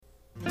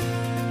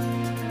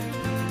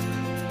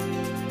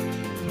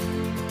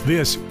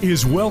This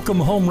is Welcome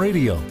Home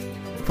Radio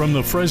from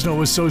the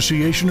Fresno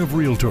Association of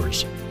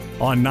Realtors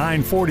on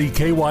 940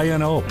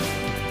 KYNO.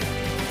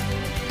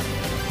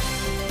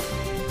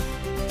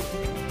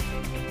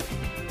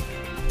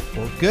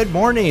 Well, good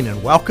morning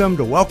and welcome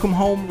to Welcome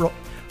Home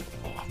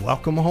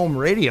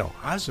Radio.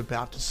 I was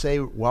about to say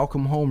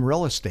Welcome Home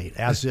Real Estate,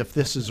 as if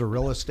this is a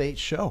real estate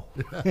show.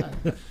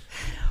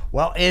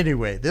 Well,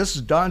 anyway, this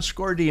is Don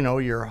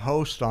Scordino, your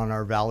host on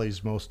our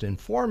Valley's most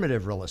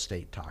informative real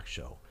estate talk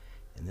show.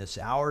 And this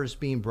hour is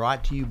being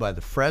brought to you by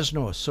the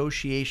Fresno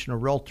Association of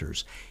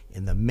Realtors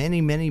and the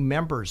many, many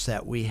members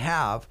that we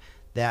have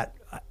that,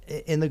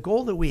 and the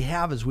goal that we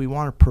have is we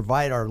want to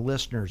provide our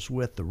listeners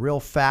with the real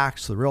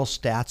facts, the real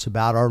stats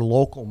about our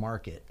local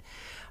market.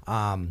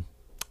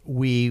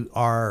 We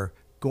are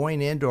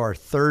going into our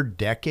third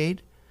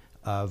decade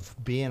of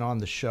being on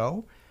the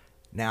show.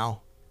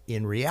 Now,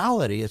 in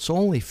reality, it's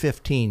only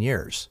 15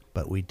 years,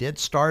 but we did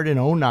start in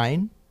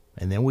 2009,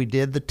 and then we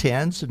did the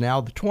 10s and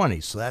now the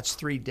 20s, so that's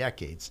 3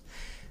 decades.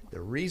 The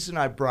reason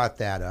I brought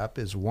that up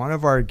is one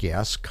of our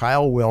guests,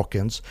 Kyle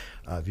Wilkins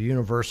of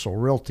Universal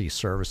Realty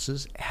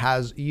Services,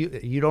 has,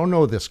 you don't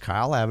know this,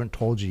 Kyle, I haven't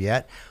told you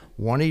yet.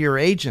 One of your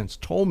agents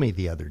told me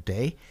the other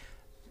day,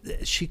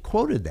 she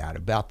quoted that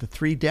about the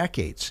 3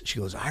 decades. She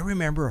goes, I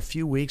remember a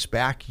few weeks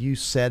back you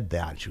said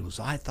that. She goes,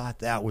 I thought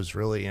that was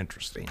really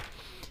interesting.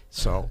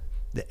 So,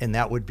 and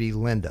that would be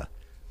Linda.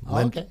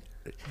 Okay,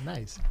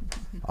 nice.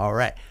 All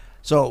right.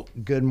 So,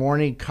 good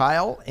morning,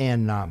 Kyle,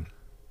 and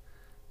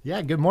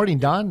yeah, good morning,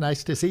 Don.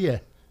 Nice to see you.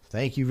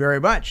 Thank you very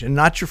much. And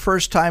not your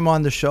first time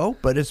on the show,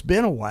 but it's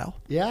been a while.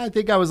 Yeah, I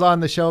think I was on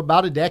the show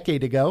about a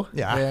decade ago.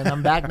 Yeah. And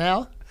I'm back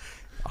now.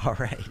 All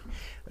right.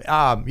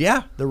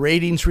 Yeah, the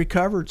ratings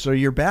recovered, so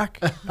you're back.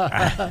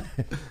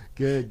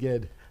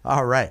 Good.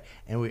 All right.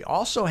 And we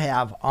also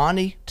have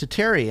Anaheed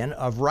Tatarian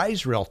of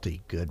Rise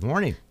Realty. Good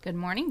morning. Good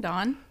morning,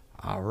 Don.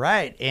 All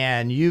right.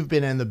 And you've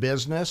been in the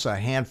business a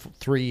handful,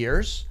 3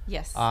 years.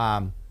 Yes.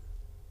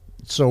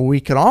 So we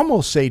could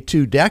almost say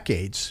 2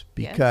 decades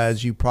because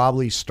Yes. you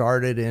probably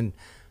started in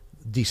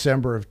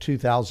December of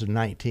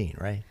 2019,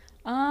 right?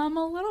 A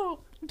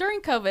little during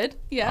COVID.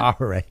 Yeah.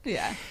 All right.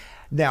 Yeah.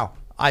 Now,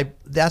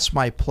 that's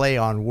my play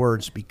on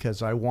words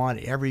because I want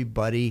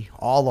everybody,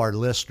 all our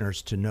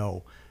listeners to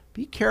know,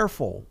 be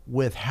careful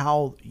with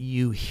how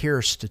you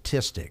hear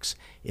statistics.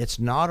 It's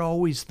not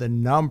always the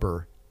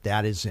number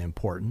that is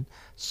important.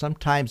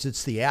 Sometimes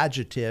it's the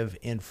adjective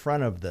in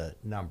front of the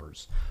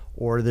numbers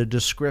or the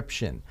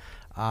description.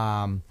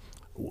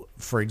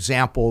 For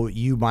example,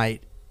 you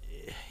might,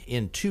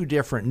 in 2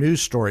 different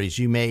news stories,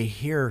 you may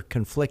hear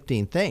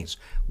conflicting things.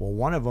 Well,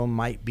 one of them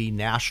might be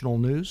national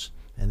news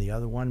and the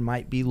other one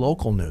might be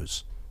local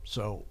news.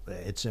 So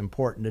it's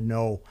important to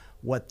know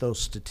what those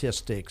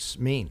statistics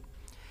mean.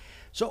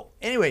 So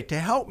anyway, to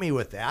help me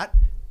with that,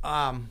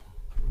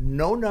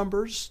 no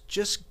numbers,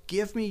 just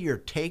give me your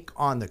take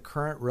on the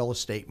current real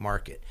estate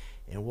market.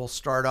 And we'll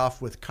start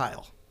off with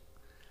Kyle.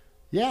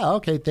 Yeah,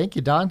 okay. Thank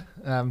you, Don.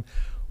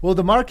 Well,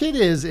 the market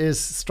is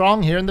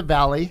strong here in the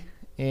Valley,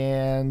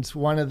 and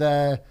one of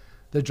the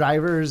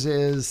drivers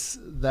is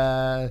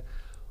the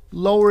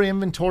lower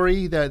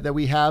inventory that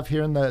we have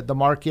here in the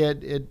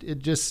market. It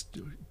just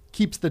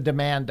keeps the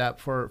demand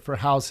up for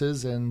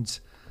houses, and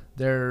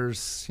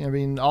there's,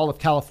 all of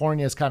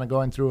California is kind of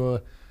going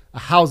through a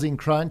housing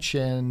crunch,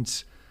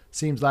 and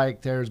seems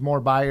like there's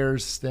more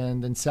buyers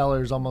than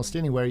sellers almost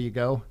anywhere you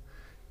go.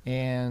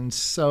 And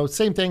so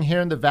same thing here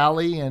in the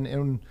Valley.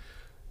 And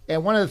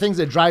one of the things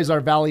that drives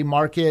our Valley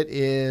market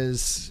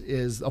is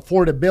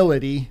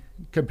affordability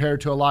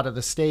compared to a lot of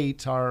the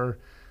state. Our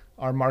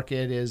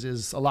market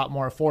is a lot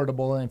more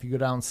affordable than if you go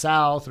down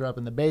south or up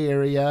in the Bay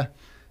Area.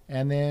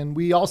 And then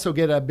we also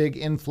get a big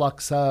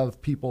influx of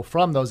people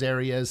from those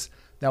areas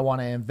that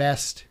want to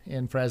invest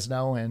in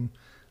Fresno. And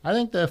I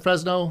think the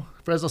Fresno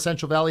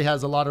Central Valley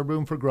has a lot of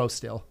room for growth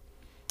still.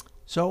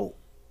 So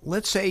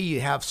let's say you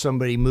have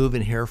somebody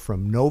moving here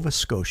from Nova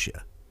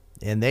Scotia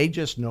and they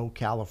just know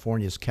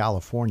California's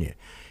California.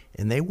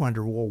 And they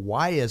wonder, well,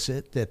 why is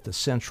it that the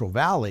Central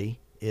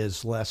Valley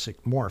is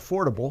more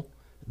affordable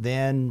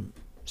than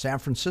San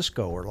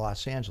Francisco or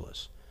Los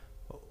Angeles?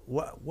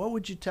 What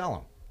would you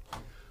tell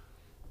them?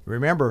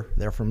 Remember,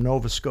 they're from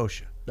Nova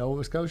Scotia.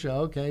 Nova Scotia,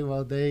 okay.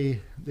 Well, they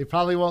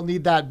probably won't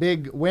need that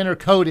big winter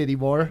coat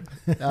anymore.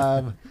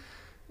 But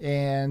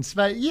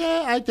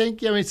yeah, I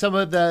think some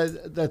of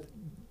the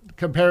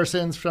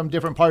comparisons from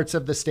different parts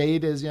of the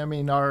state is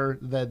are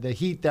the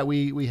heat that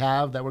we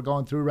have that we're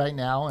going through right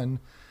now,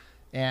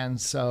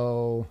 and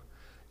so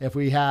if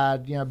we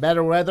had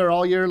better weather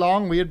all year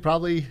long, we'd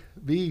probably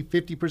be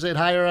 50%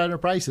 higher on our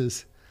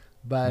prices.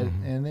 But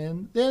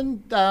and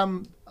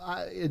then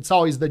it's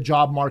always the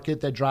job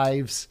market that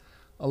drives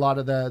a lot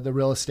of the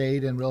real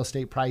estate and real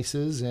estate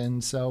prices.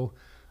 And so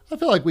I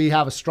feel like we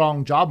have a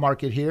strong job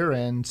market here,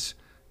 and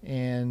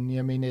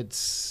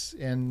it's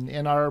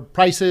and our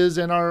prices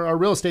and our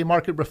real estate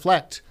market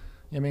reflect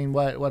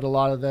what a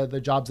lot of the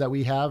jobs that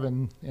we have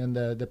and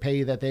the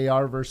pay that they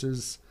are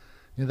versus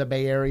the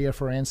Bay Area,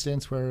 for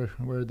instance, where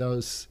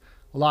those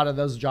a lot of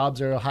those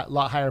jobs are a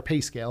lot higher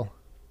pay scale.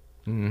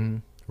 Mm-hmm.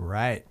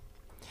 Right.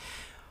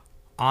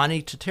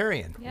 Anaheed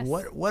Tatarian, Yes.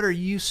 what are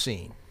you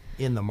seeing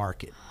in the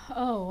market?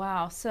 Oh,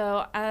 wow.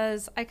 So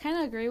as I kind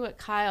of agree with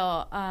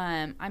Kyle,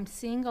 I'm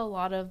seeing a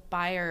lot of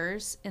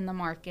buyers in the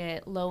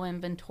market, low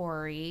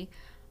inventory,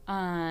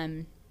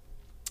 and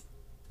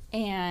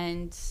a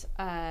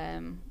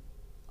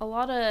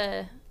lot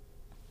of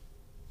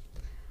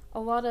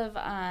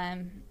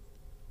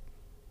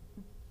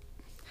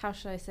how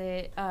should I say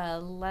it?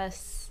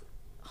 Less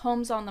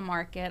homes on the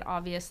market,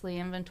 obviously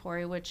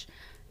inventory, which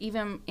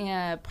even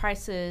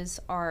prices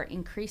are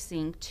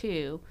increasing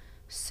too.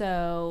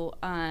 So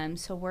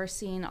we're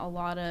seeing a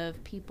lot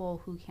of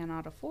people who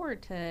cannot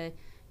afford to,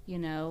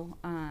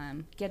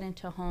 get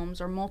into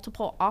homes, or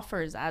multiple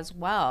offers as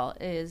well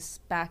is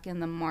back in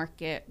the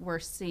market we're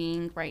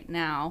seeing right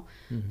now.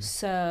 Mm-hmm.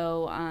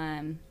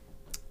 So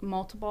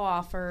multiple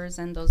offers,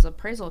 and those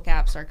appraisal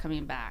gaps are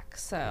coming back.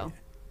 So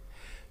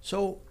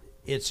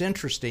it's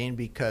interesting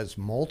because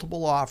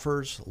multiple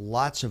offers,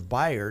 lots of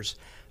buyers,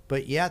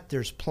 but yet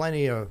there's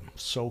plenty of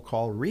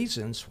so-called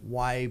reasons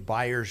why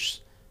buyers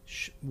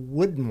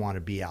wouldn't want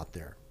to be out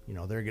there.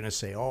 They're going to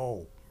say,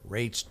 oh,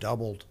 rates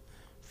doubled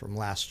from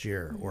last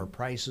year, or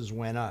prices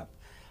went up.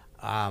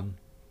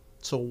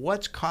 So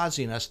what's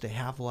causing us to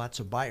have lots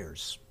of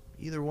buyers?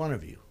 Either one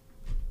of you.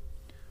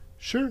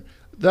 Sure.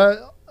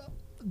 The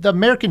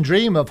American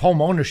dream of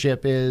home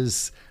ownership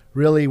is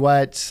really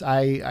what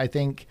I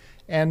think.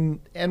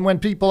 And when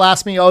people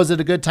ask me, oh, is it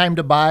a good time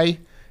to buy?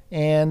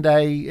 And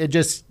you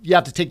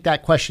have to take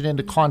that question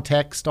into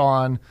context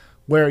on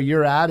where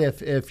you're at.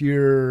 If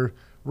you're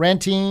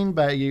renting,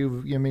 but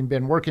you've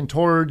been working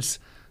towards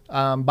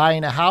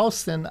buying a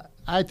house, then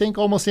I think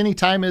almost any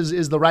time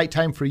is the right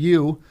time for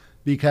you,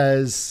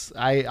 because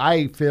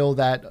I feel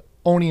that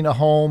owning a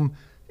home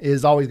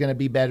is always going to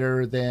be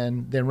better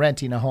than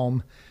renting a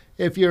home.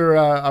 If you're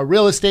a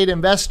real estate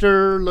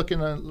investor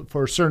looking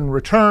for certain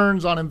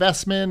returns on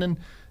investment and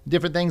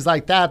different things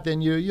like that,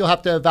 then you'll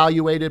have to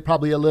evaluate it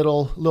probably a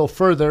little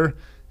further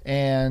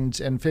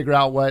and figure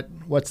out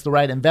what's the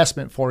right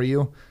investment for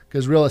you,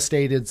 because real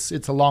estate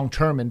it's a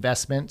long-term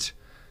investment,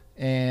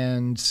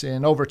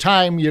 and over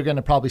time you're going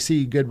to probably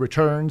see good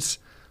returns,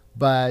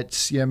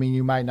 but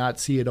you might not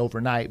see it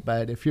overnight.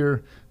 But if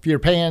you're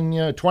paying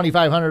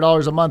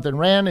 $2,500 a month in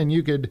rent, and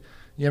you could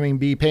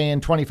be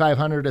paying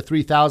 $2,500 to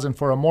 $3,000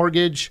 for a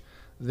mortgage,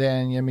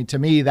 then to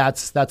me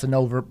that's a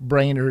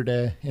no-brainer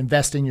to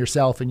invest in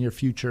yourself and your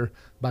future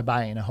by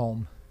buying a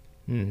home.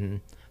 Mm-hmm.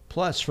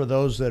 Plus, for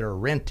those that are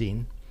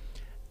renting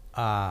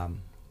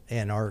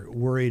and are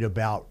worried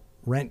about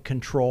rent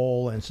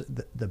control, and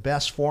the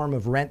best form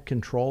of rent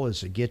control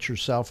is to get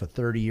yourself a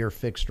 30-year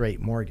fixed rate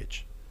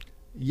mortgage.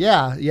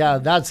 Yeah,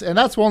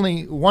 that's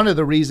only one of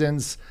the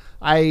reasons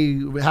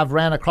I have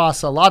ran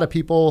across a lot of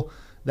people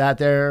that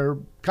they're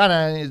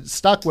kind of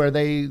stuck where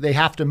they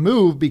have to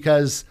move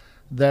because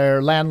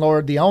their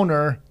landlord, the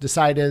owner,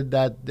 decided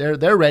that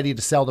they're ready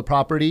to sell the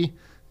property,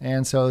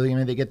 and so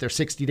they get their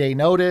 60-day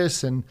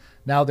notice, and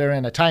now they're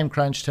in a time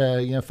crunch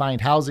to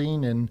find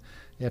housing. And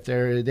if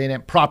they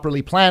didn't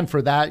properly plan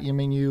for that,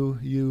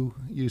 you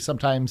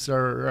sometimes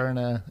are in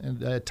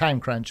a time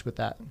crunch with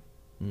that.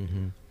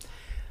 Mm-hmm.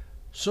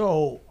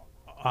 So,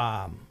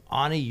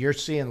 Ani, you're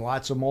seeing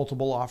lots of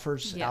multiple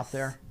offers out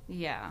there?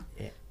 Yeah.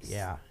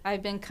 Yeah.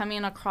 I've been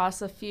coming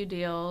across a few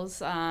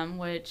deals,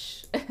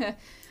 which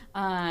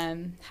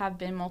have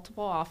been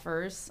multiple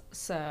offers.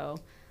 So,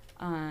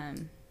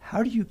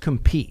 how do you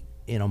compete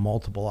in a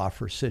multiple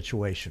offer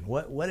situation?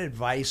 What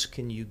advice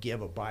can you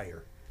give a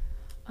buyer?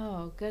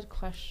 Oh, good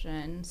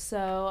question.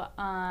 So,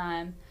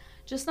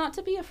 just not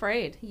to be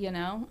afraid,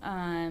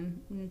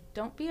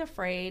 don't be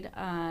afraid.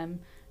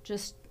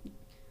 Just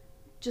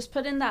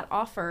put in that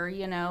offer.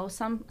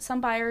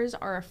 Some buyers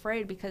are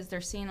afraid because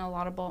they're seeing a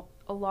lot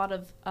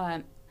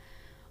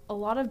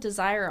of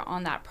desire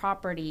on that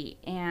property,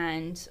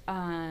 and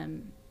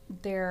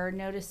they're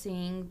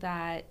noticing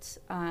that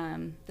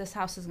this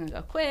house is going to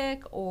go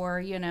quick,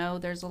 or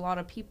there's a lot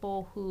of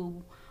people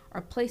who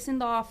are placing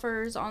the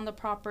offers on the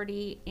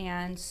property.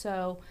 And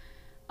so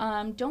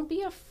don't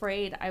be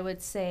afraid, I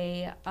would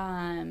say.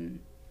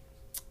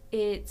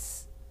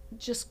 It's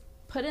just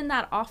put in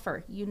that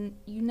offer. You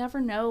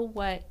never know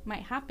what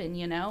might happen.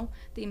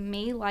 They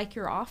may like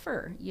your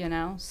offer,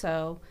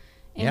 so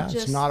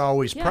it's not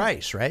always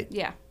price, right?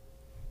 Yeah.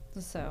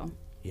 So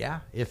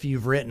if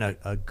you've written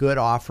a good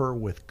offer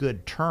with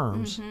good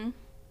terms, mm-hmm.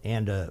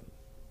 and a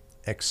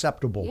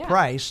acceptable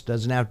price,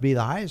 doesn't have to be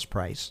the highest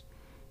price,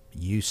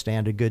 you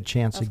stand a good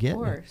chance of getting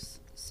it. Of course.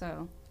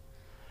 So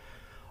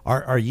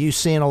are you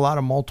seeing a lot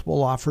of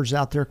multiple offers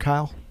out there,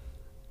 Kyle?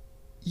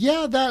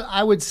 Yeah, that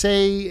I would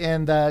say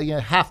in the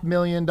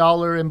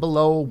 $500,000 and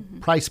below mm-hmm.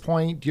 price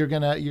point, you're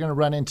gonna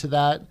run into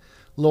that. A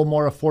little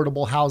more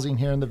affordable housing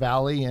here in the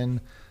Valley,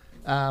 and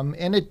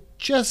it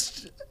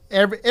just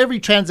every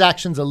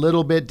transaction's a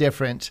little bit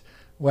different.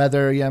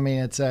 Whether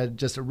it's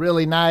just a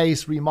really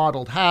nice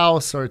remodeled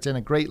house, or it's in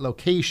a great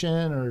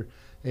location, or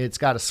it's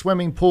got a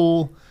swimming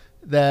pool.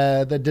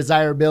 the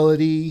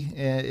desirability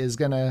is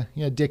going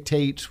to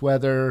dictate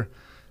whether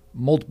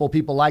multiple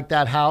people like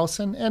that house,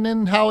 and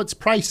then how it's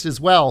priced as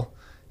well.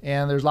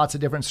 And there's lots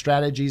of different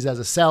strategies as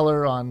a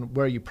seller on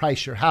where you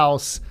price your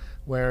house,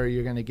 where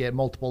you're going to get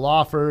multiple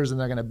offers and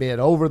they're going to bid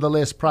over the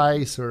list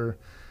price,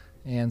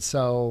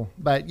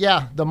 but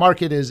yeah, the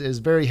market is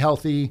very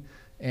healthy,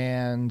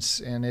 and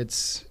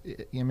it's,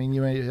 I mean,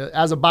 you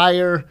as a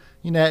buyer,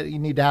 you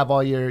need to have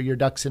all your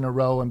ducks in a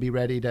row and be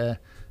ready to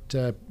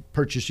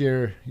purchase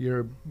your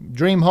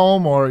dream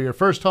home or your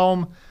first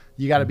home.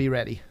 You got to be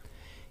ready.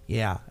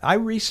 Yeah, I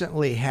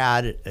recently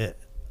had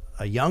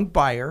a young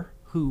buyer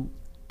who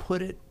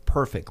put it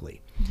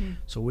perfectly. Mm-hmm.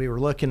 So we were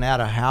looking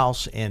at a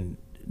house, and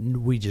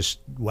we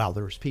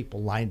there was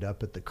people lined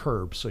up at the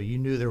curb, so you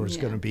knew there was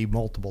going to be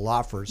multiple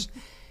offers.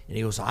 And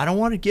he goes, I don't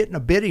want to get in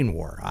a bidding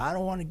war.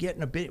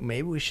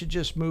 Maybe we should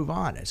just move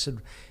on. I said,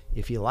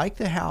 if you like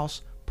the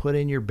house, put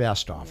in your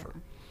best offer.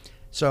 Yeah.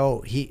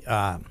 So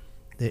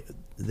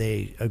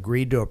they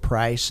agreed to a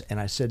price, and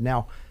I said,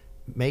 now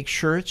make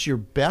sure it's your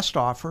best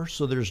offer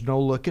so there's no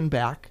looking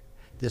back.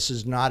 This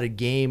is not a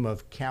game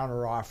of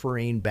counter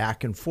offering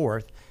back and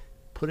forth.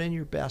 Put in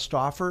your best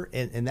offer,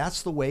 and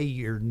that's the way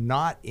you're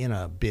not in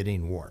a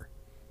bidding war.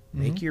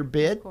 Mm-hmm. Make your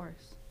bid. Of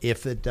course.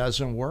 If it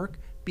doesn't work,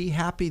 be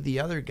happy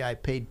the other guy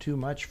paid too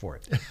much for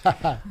it.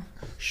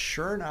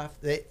 Sure enough,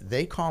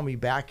 they called me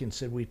back and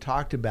said, we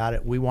talked about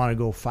it. We want to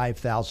go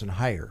 $5,000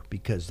 higher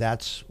because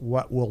that's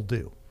what we'll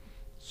do.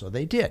 So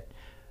they did.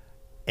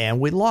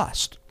 And we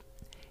lost.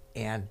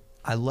 And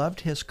I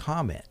loved his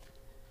comment.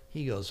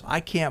 He goes, I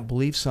can't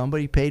believe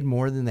somebody paid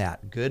more than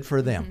that. Good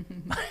for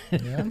them.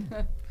 Yeah.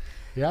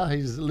 Yeah,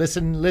 he's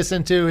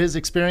listen to his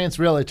experienced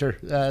realtor.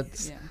 That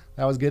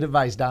was good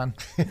advice, Don.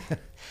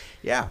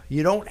 Yeah,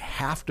 you don't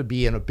have to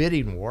be in a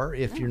bidding war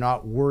if you're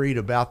not worried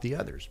about the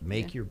others.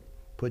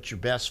 Put your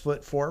best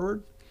foot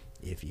forward.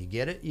 If you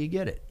get it, you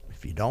get it.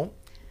 If you don't,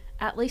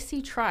 at least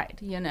he tried.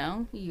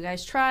 You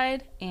guys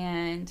tried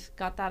and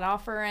got that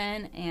offer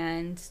in,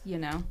 and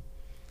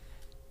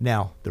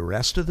Now the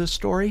rest of the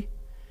story.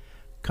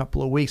 A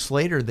couple of weeks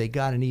later, they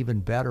got an even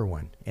better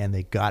one, and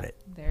they got it.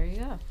 There you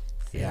go.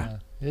 Yeah.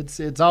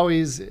 It's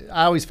always,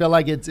 I always feel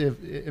like it's if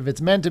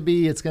it's meant to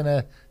be, it's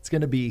gonna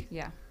be.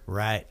 Yeah.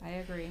 Right. I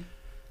agree.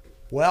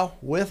 Well,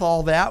 with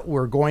all that,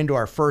 we're going to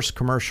our first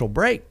commercial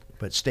break,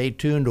 but stay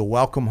tuned to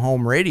Welcome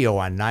Home Radio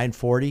on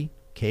 940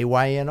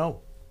 KYNO.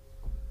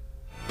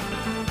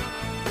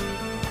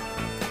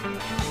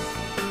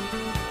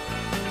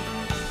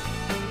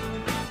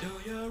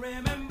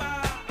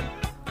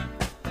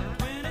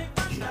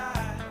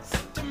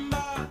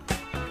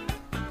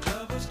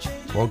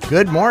 Well,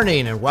 good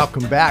morning and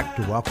welcome back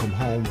to Welcome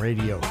Home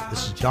Radio.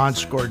 This is Don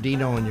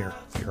Scordino and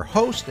your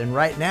host, and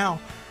right now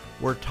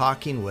we're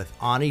talking with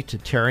Anaheed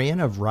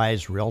Tatarian of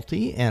Rise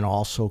Realty and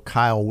also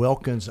Kyle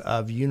Wilkins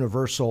of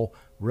Universal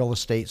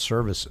Realty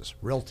Services.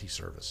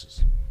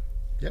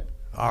 Yep.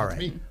 All right.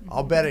 Me.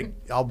 I'll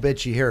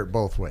bet you hear it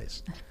both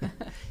ways,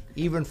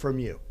 even from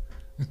you.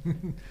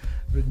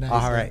 Nice.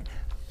 All right.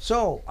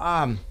 So,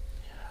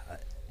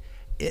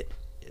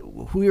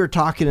 we were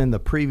talking in the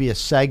previous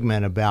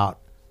segment about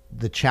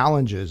the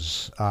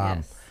challenges.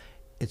 Yes.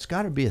 It's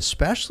got to be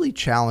especially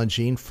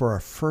challenging for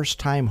a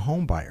first-time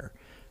home buyer.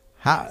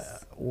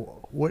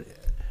 What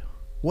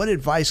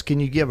advice can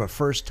you give a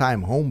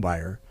first-time home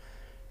buyer?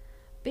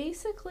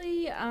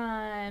 Basically,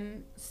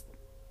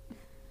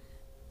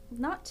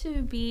 not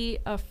to be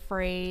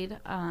afraid.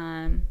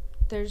 Don't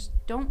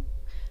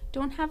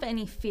have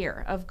any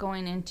fear of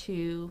going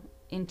into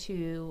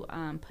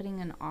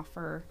putting an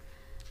offer.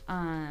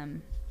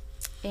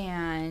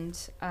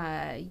 And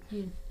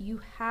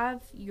you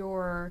have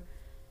your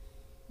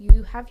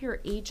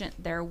agent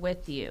there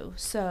with you,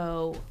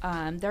 so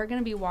they're going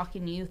to be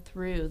walking you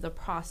through the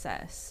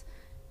process,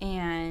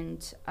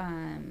 and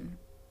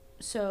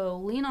so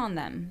lean on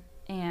them,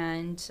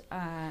 and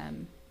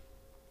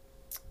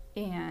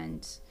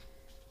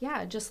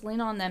just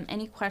lean on them.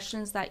 Any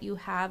questions that you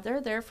have,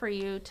 they're there for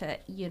you to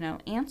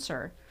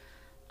answer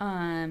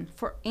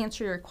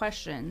your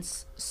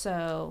questions.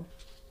 So.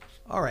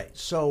 All right,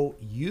 so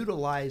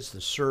utilize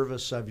the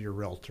service of your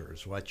realtor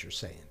is what you're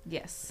saying.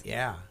 Yes.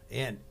 Yeah,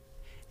 and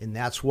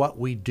that's what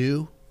we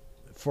do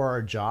for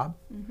our job.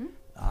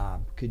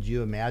 Mm-hmm. Could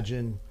you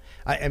imagine?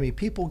 I mean,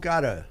 people got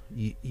to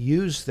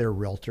use their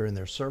realtor and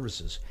their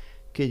services.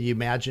 Could you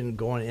imagine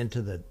going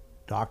into the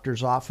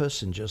doctor's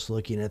office and just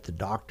looking at the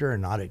doctor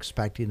and not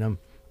expecting them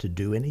to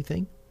do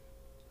anything?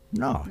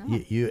 No.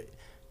 You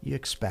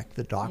expect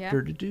the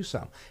doctor to do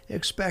something.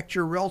 Expect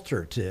your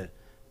realtor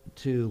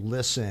to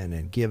listen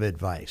and give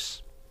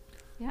advice.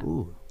 Yeah.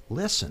 Ooh,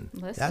 listen.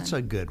 That's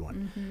a good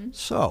one. Mm-hmm.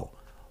 So,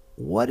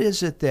 what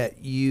is it that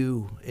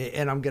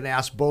and I'm going to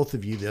ask both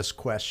of you this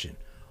question.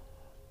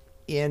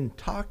 In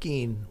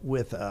talking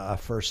with a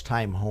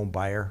first-time home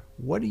buyer,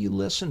 what do you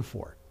listen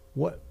for?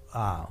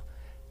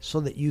 So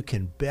that you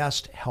can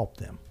best help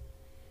them?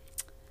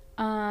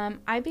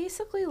 I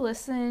basically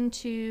listen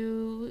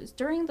to,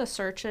 during the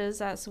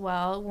searches as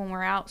well, when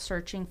we're out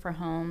searching for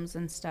homes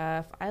and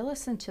stuff, I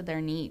listen to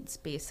their needs,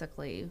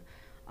 basically.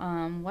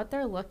 What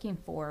they're looking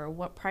for,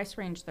 what price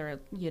range they're,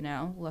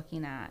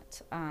 looking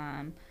at,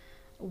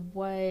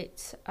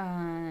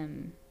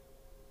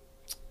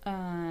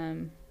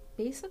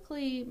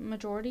 basically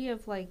majority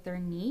of like their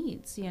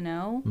needs, in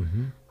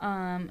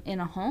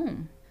a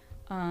home.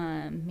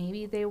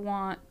 Maybe they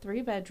want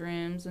 3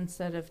 bedrooms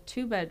instead of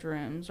 2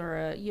 bedrooms,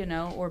 or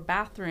or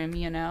bathroom.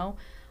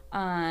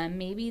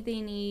 Maybe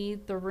they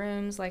need the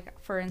rooms, like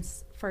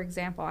for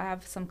example, I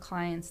have some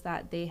clients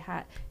that they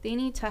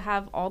need to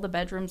have all the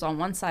bedrooms on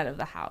one side of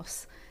the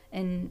house,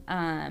 and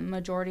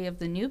majority of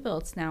the new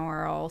builds now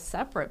are all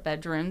separate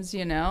bedrooms.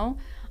 You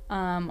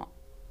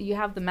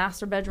have the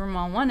master bedroom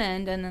on one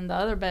end, and then the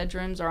other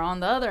bedrooms are on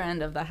the other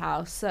end of the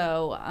house.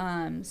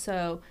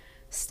 So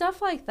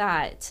stuff like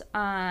that.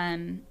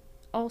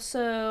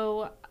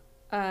 Also,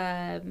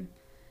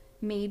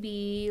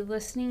 maybe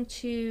listening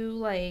to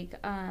like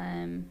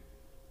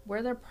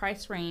where their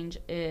price range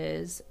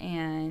is,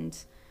 and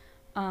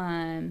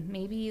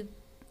maybe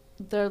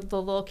the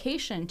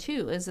location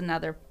too is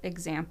another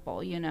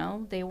example.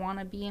 They want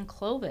to be in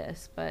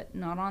Clovis, but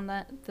not on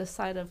the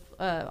side of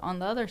on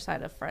the other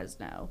side of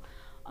Fresno.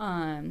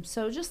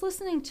 So just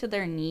listening to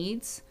their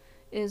needs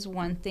is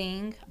one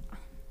thing.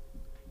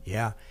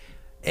 Yeah.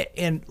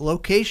 And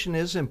location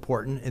is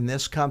important, and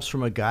this comes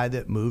from a guy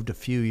that moved a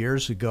few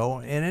years ago,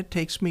 and it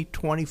takes me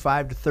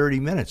 25 to 30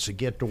 minutes to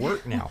get to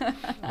work now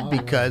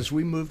because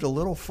we moved a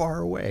little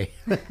far away.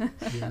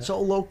 Yeah. So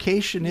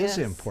location is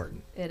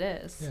important. It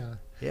is. Yeah.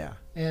 Yeah.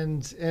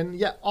 And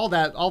yeah, all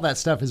that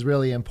stuff is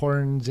really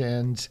important,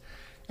 and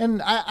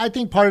I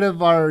think part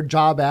of our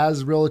job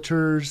as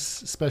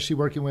realtors, especially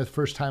working with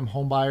first-time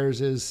home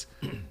buyers,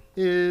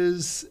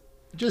 is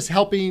just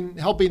helping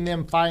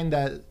them find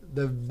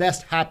the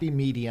best happy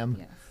medium.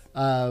 Yes.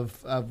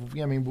 of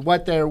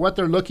what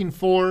they're looking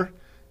for,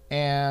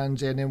 and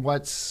then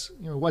what's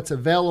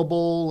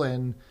available,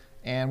 and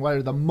what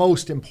are the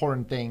most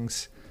important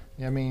things.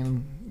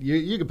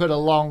 You could put a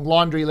long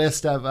laundry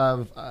list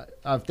of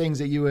things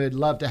that you would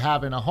love to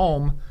have in a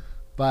home,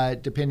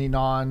 but depending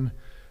on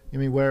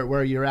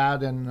where you're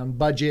at, and on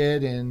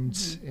budget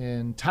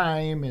and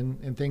time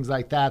and things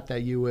like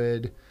that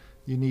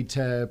you need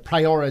to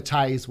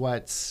prioritize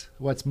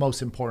what's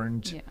most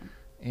important. Yeah.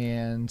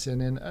 And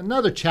then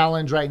another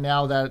challenge right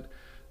now that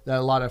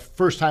a lot of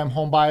first-time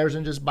home buyers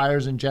and just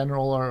buyers in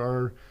general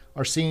are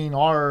seeing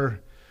are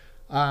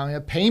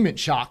payment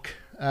shock.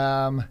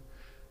 Because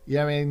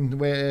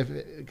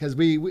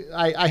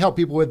I help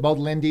people with both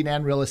lending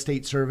and real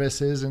estate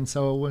services, and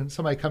so when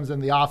somebody comes in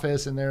the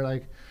office and they're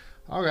like,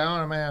 "Okay, I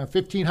want a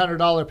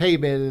 $1,500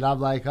 payment," and I'm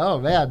like, "Oh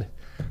man,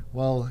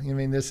 well,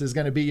 this is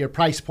going to be your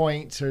price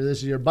point, or this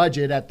is your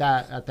budget at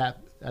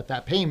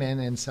that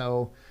payment," and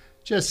so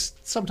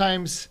just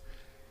sometimes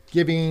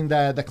giving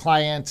the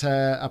client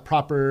a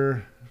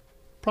proper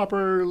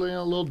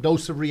little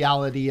dose of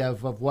reality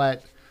of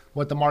what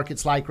the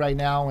market's like right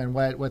now, and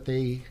what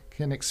they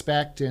can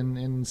expect,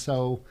 and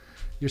so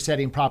you're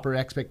setting proper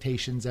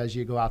expectations as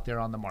you go out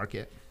there on the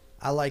market.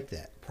 I like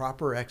that,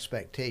 proper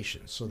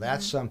expectations. So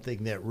that's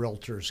something that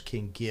realtors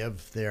can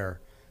give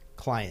their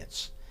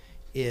clients,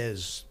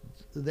 is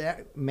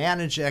that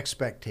manage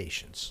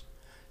expectations.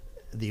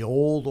 The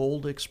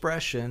old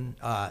expression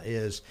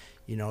is,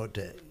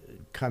 to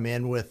come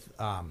in with,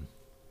 have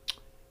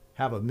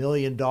 $1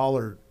 million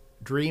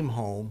dream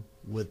home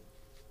with,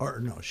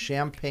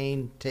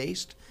 champagne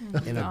taste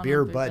and a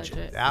beer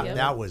budget.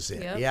 That was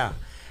it. Yep. Yeah.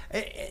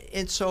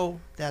 And so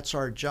that's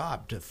our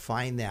job, to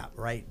find that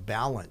right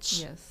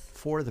balance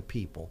for the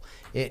people.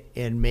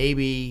 And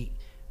maybe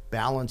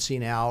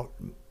balancing out,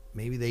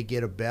 maybe they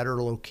get a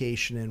better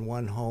location in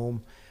one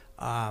home,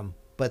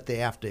 but they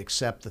have to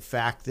accept the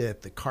fact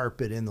that the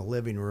carpet in the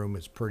living room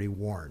is pretty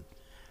worn.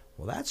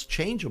 Well, that's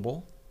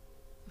changeable.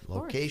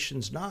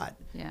 Location's not.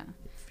 Yeah.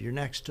 If you're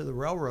next to the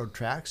railroad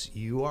tracks,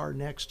 you are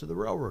next to the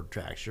railroad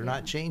tracks. You're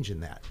not changing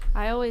that.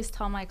 I always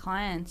tell my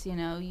clients, you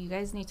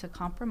guys need to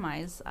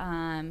compromise,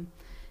 and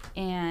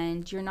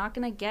you're not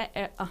going to get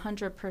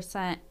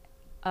 100%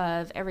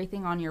 of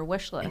everything on your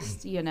wish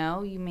list. You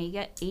may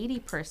get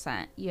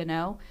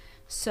 80%.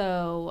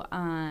 So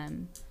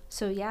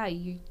yeah,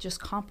 you just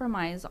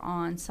compromise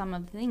on some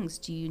of the things.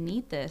 Do you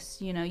need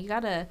this? You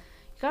gotta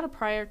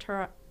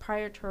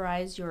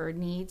prioritize your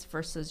needs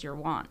versus your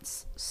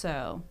wants.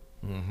 So.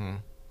 Mm-hmm.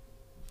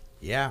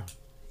 Yeah.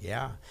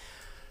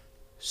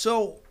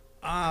 So,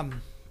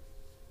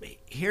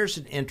 here's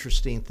an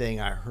interesting thing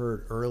I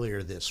heard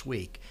earlier this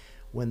week.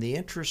 When the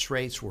interest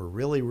rates were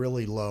really,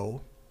 really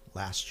low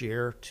last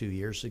year, 2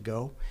 years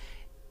ago,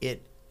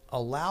 it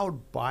allowed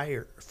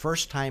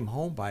first-time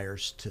home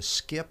buyers to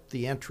skip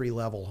the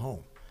entry-level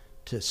home,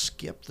 to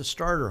skip the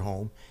starter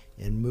home,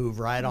 and move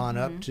right on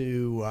up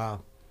to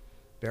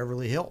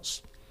Beverly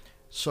Hills.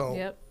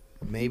 So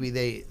maybe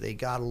they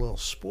got a little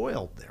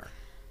spoiled there.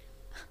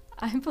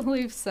 I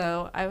believe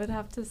so. I would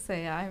have to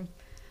say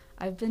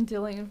I've been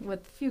dealing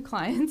with a few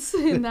clients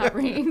in that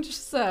range.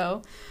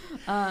 So,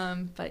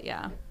 but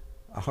yeah.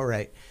 All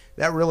right.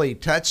 That really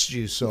touched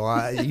you,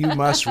 so you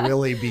must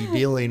really be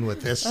dealing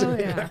with this. Oh,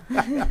 yeah.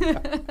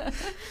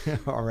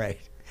 All right.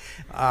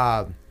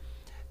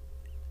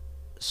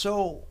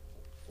 So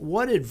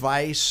what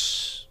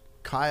advice,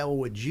 Kyle,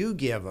 would you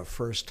give a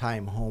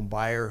first-time home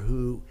buyer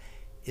who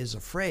is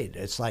afraid?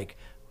 It's like,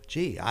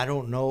 gee, I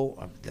don't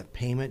know, the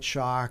payment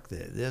shock,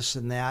 this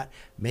and that.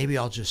 Maybe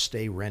I'll just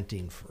stay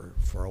renting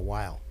for a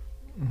while.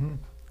 Mm-hmm.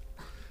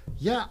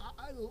 Yeah,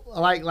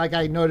 like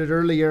I noted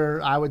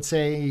earlier, I would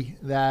say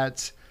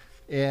that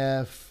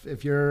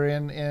if you're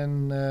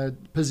in a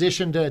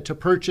position to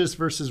purchase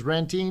versus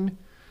renting,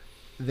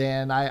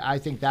 then I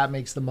think that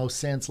makes the most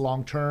sense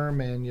long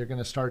term, and you're going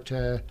to start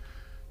to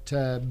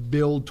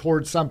build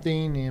towards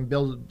something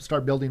and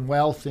start building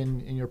wealth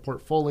in your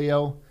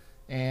portfolio.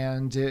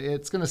 And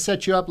it's going to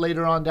set you up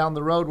later on down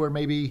the road where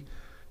maybe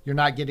you're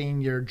not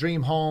getting your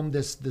dream home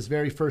this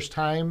very first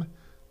time,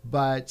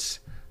 but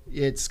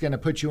it's going to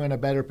put you in a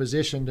better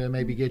position to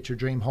maybe get your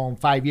dream home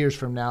 5 years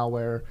from now,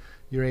 where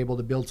you're able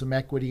to build some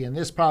equity in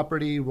this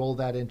property, roll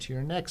that into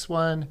your next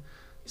one.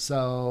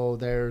 So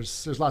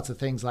there's lots of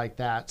things like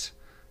that.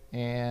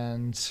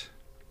 And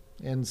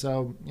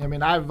so, I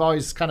mean, I've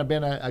always kind of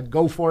been a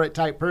go for it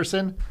type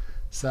person.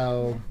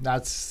 So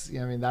that's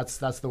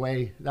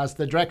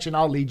the direction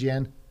I'll lead you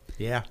in.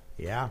 Yeah.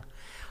 Yeah.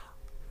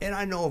 And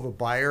I know of a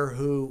buyer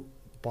who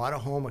bought a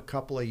home a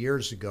couple of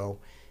years ago.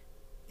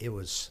 It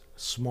was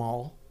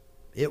small.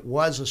 It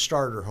was a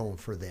starter home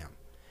for them.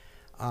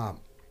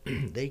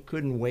 They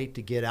couldn't wait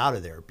to get out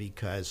of there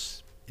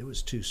because it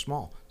was too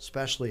small,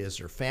 especially as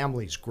their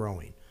family's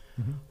growing.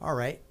 Mm-hmm. All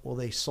right. Well,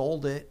 they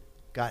sold it,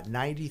 got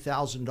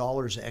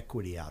 $90,000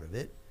 equity out of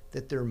it,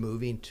 that they're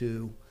moving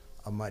to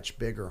a much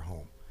bigger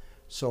home.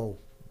 So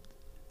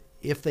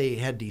if they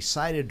had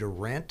decided to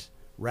rent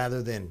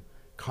rather than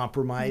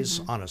compromise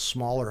mm-hmm. on a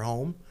smaller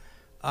home,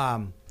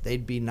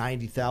 they'd be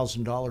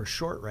 $90,000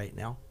 short right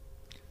now.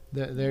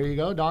 There you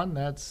go, Don.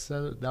 That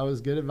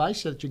was good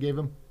advice that you gave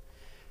them.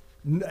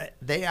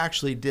 They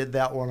actually did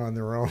that one on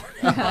their own.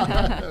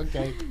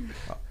 Okay.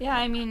 Yeah,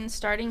 I mean,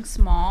 starting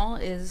small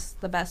is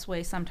the best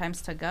way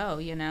sometimes to go,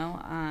 you know.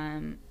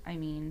 I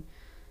mean,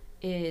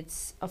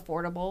 it's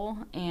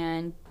affordable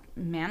and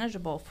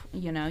manageable,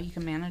 you know. You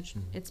can manage,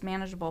 it's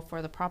manageable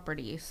for the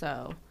property,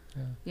 so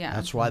yeah.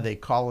 That's why they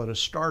call it a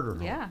starter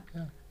home. Yeah.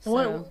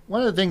 So,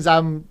 one of the things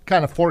I'm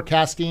kind of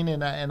forecasting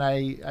and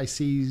I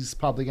see is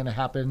probably going to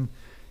happen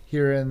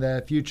here in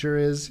the future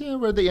is, you know,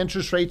 where the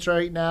interest rates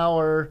right now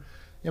are,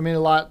 I mean, a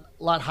lot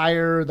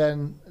higher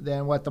than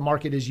what the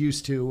market is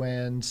used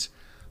to.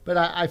 But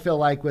I feel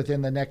like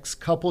within the next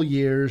couple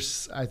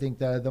years, I think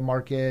the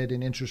market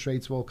and interest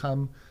rates will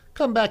come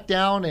back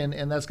down,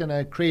 and that's going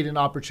to create an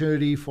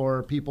opportunity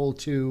for people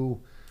to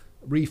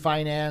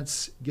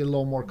refinance, get a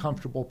little more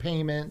comfortable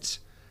payment,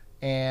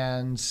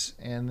 and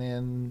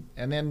then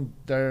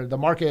the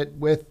market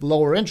with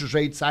lower interest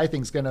rates, I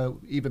think, is going to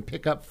even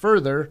pick up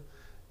further.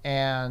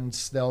 And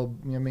there'll,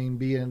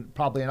 be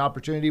probably an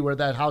opportunity where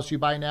that house you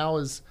buy now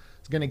is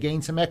going to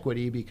gain some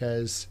equity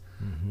because,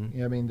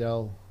 mm-hmm.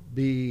 They'll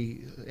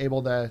be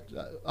able to,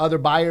 other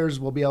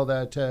buyers will be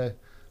able to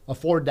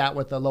afford that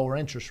with a lower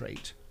interest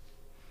rate.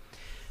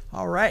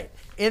 All right.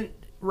 And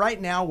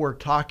right now we're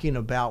talking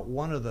about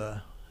one of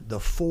the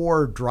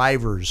four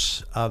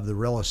drivers of the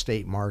real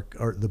estate market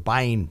or the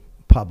buying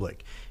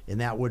public, and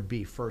that would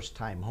be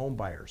first-time home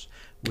buyers.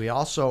 We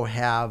also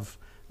have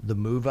the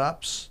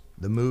move-ups,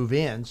 the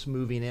move-ins,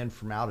 moving in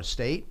from out of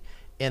state.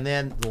 And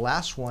then the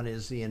last one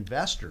is the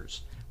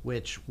investors,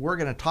 which we're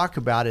going to talk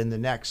about in the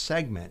next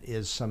segment,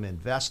 is some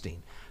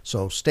investing.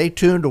 So stay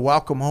tuned to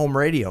Welcome Home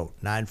Radio,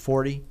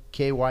 940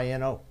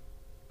 KYNO.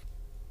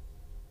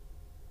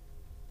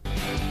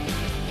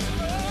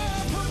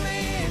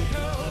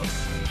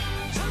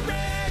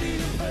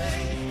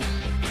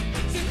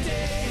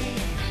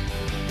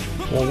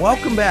 Well,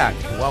 welcome back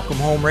to Welcome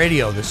Home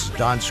Radio. This is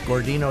Don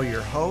Scordino,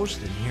 your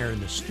host, and here in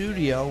the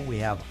studio we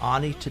have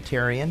Anaheed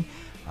Tatarian,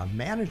 a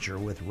manager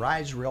with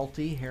Rise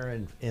Realty here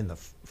in the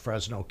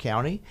Fresno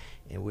County,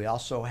 and we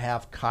also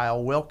have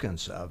Kyle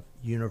Wilkins of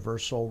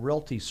Universal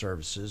Realty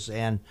Services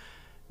and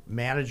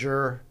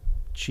manager,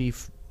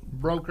 chief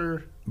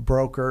broker,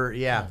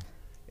 yeah,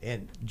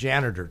 and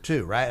janitor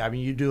too, right? I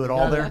mean, you do it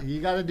all there.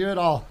 You got to do it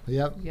all.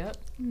 Yep.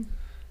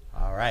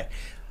 All right.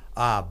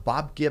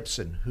 Bob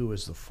Gibson, who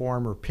was the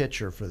former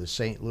pitcher for the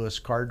St. Louis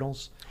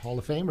Cardinals. Hall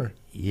of Famer.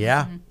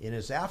 Yeah. Mm-hmm. In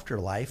his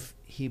afterlife,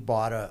 he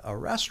bought a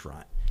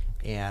restaurant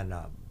and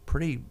a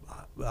pretty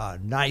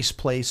nice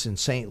place in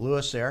St.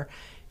 Louis there.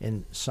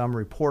 And some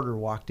reporter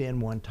walked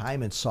in one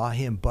time and saw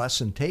him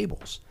bussing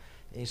tables.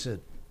 And he said,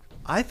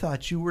 "I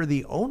thought you were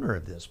the owner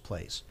of this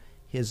place."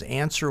 His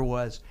answer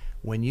was,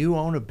 when you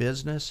own a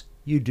business,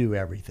 you do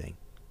everything.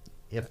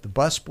 If the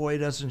busboy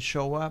doesn't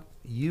show up,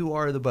 you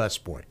are the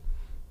busboy.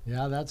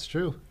 Yeah, that's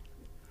true.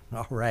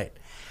 All right.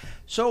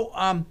 So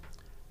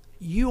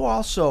you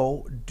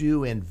also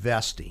do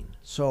investing.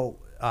 So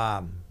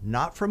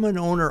not from an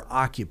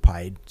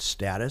owner-occupied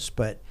status,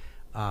 but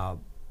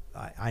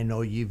I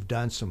know you've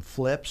done some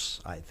flips.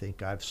 I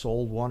think I've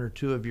sold one or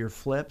two of your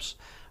flips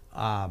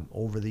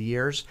over the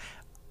years.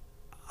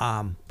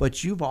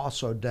 But you've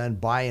also done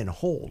buy and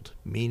hold,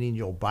 meaning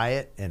you'll buy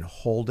it and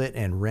hold it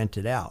and rent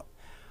it out.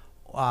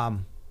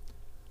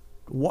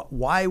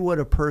 Why would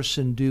a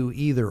person do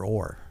either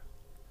or?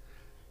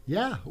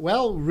 Yeah,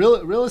 well,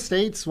 real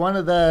estate's one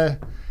of the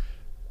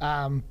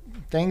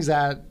things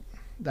that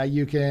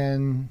you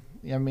can.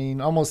 I mean,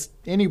 almost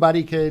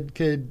anybody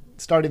could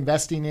start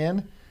investing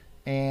in,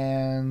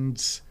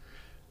 and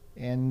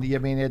I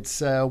mean,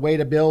 it's a way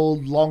to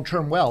build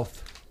long-term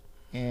wealth,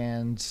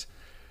 and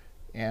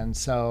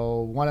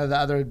so one of the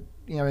other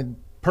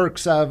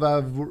perks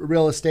of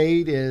real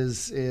estate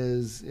is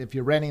if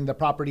you're renting the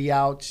property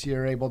out,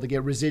 you're able to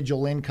get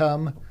residual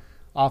income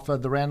off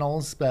of the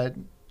rentals. But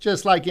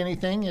just like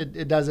anything,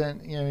 it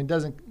doesn't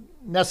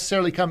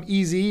necessarily come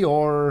easy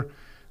or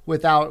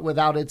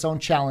without its own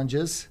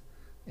challenges.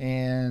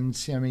 And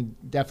I mean,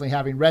 definitely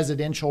having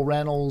residential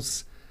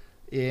rentals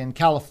in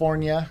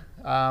California,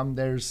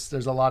 there's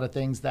a lot of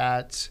things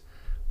that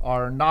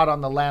are not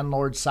on the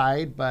landlord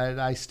side, but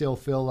I still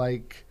feel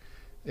like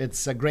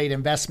it's a great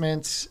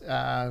investment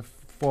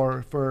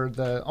for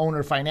the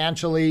owner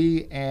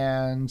financially,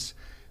 and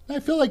I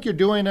feel like you're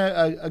doing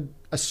a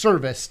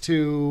service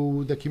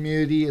to the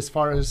community as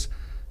far as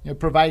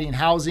providing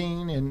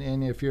housing,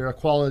 and if you're a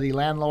quality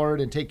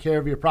landlord and take care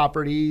of your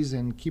properties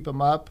and keep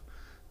them up,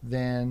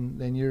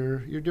 then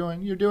you're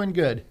doing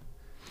good.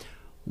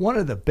 One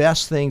of the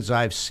best things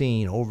I've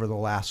seen over the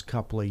last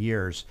couple of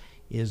years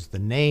is the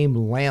name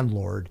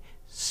landlord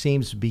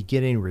seems to be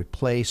getting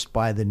replaced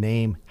by the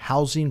name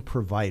housing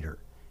provider.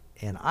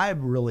 And I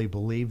really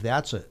believe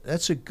that's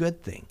a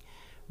good thing,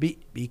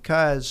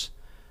 because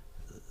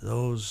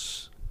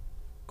those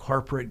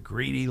corporate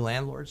greedy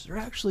landlords, they're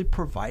actually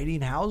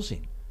providing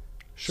housing.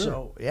 Sure.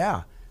 So,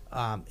 yeah.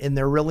 And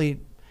they're really,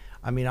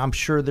 I mean, I'm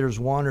sure there's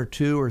one or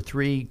two or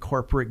three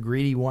corporate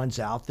greedy ones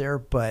out there,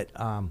 but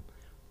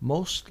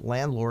most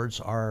landlords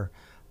are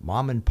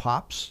mom and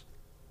pops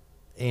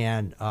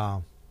and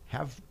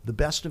have the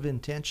best of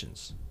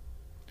intentions.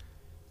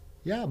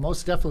 Yeah,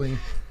 most definitely.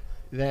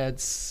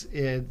 It's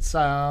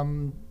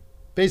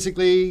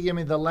basically, I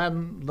mean, the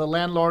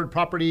landlord,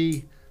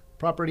 property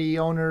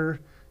owner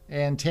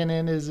and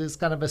tenant is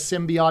kind of a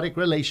symbiotic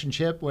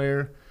relationship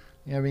where,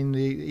 I mean,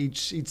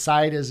 each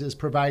side is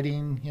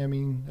providing, I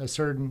mean, a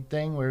certain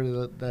thing where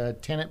the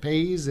tenant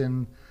pays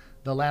and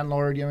the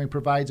landlord,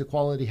 provides a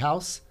quality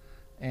house,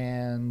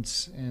 and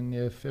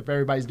if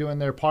everybody's doing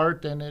their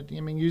part, then it,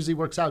 usually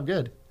works out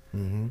good.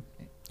 Mm-hmm.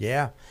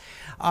 Yeah,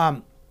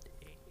 and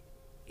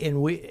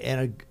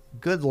a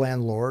good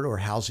landlord or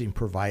housing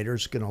provider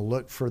is going to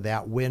look for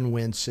that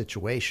win-win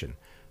situation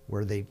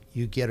where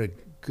you get a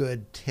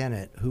good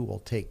tenant who will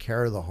take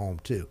care of the home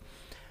too.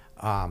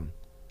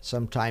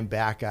 Some time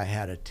back, I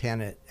had a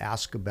tenant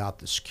ask about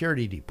the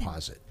security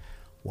deposit.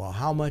 Well,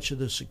 how much of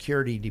the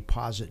security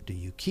deposit do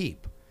you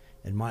keep?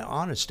 And my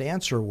honest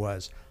answer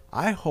was,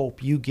 I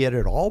hope you get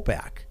it all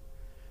back,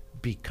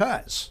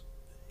 because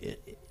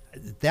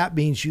that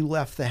means you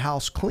left the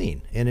house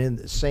clean and in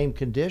the same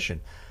condition.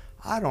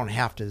 I don't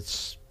have to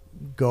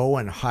go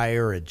and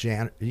hire a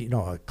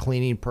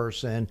cleaning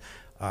person,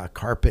 a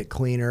carpet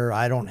cleaner.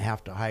 I don't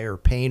have to hire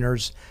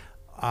painters,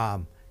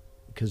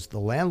 because the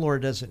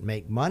landlord doesn't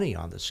make money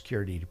on the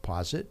security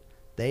deposit.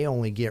 They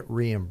only get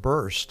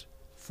reimbursed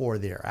for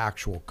their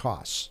actual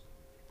costs.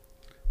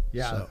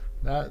 Yeah,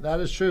 so, that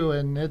is true,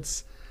 and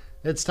it's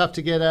tough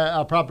to get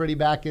a property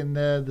back in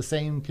the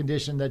same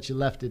condition that you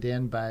left it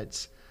in,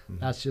 but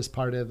that's just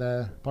part of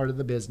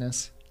the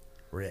business.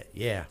 Right.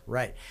 Yeah,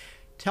 right.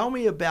 Tell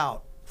me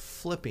about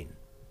flipping.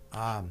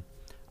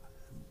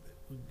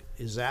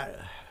 Is that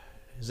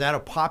a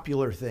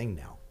popular thing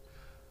now?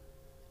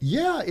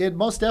 Yeah, it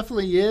most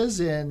definitely is,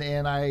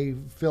 and I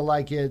feel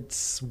like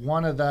it's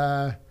one of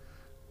the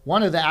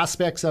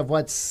aspects of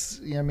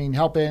what's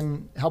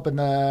helping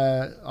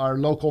our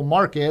local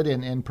market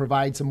and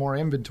provide some more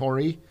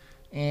inventory.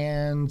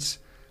 And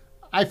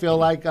I feel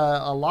like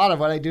a lot of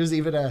what I do is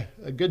even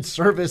a good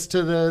service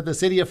to the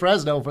city of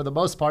Fresno for the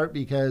most part,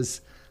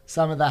 because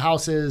some of the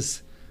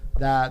houses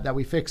that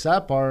we fix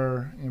up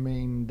are,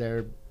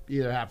 they're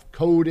either have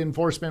code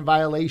enforcement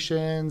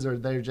violations, or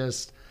they're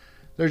just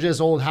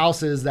old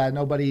houses that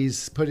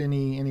nobody's put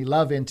any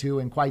love into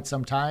in quite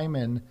some time,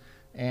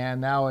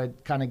 and now it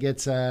kind of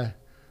gets a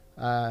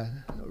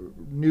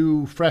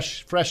new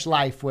fresh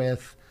life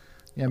with,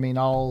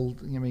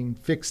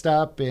 fixed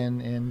up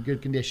and in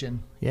good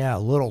condition. Yeah, a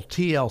little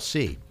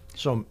TLC.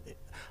 So,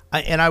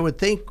 I would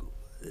think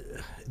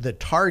the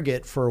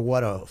target for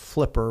what a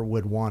flipper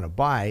would want to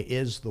buy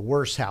is the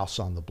worst house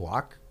on the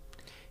block.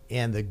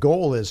 And the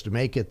goal is to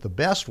make it the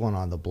best one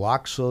on the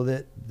block so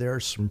that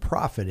there's some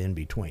profit in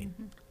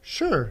between.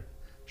 Sure.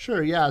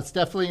 Yeah, it's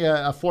definitely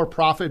a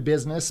for-profit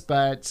business,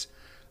 but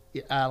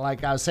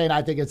like I was saying,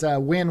 I think it's a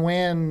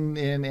win-win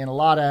in a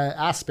lot of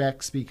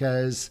aspects,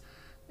 because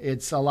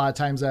it's a lot of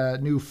times a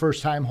new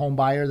first-time home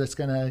buyer that's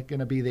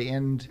gonna be the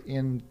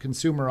end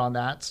consumer on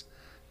that.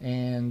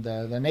 and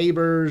the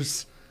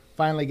neighbors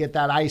finally get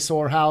that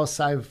eyesore house.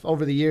 I've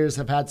over the years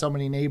have had so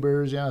many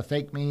neighbors,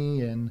 thank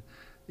me and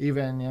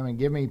even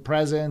give me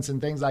presents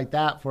and things like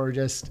that for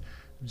just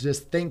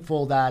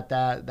thankful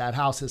that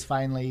house is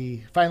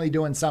finally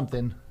doing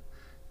something.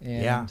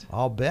 And yeah,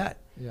 I'll bet.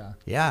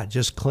 Yeah,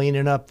 just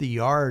cleaning up the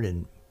yard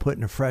and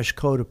putting a fresh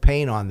coat of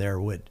paint on there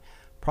would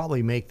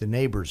probably make the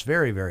neighbors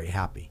very, very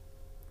happy.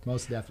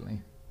 Most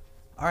definitely.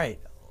 All right,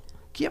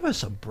 give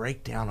us a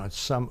breakdown on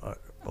some.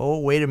 Oh,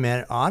 wait a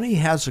minute. Ani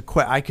has a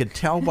question. I could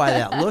tell by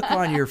that look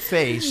on your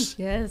face.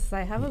 Yes,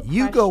 I have a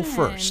You question go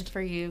first.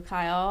 for you,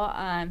 Kyle.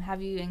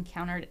 Have you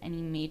encountered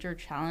any major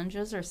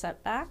challenges or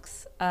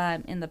setbacks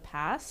in the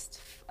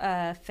past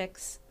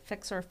fix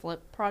or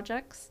flip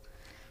projects,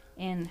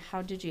 and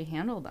how did you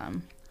handle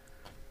them?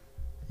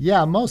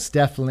 Yeah, most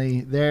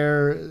definitely.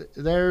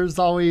 There's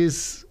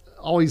always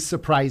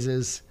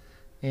surprises,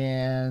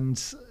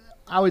 and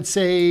I would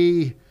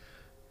say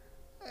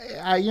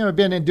I've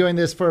been doing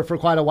this for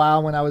quite a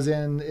while. When I was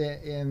in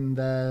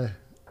the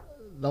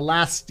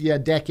last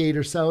decade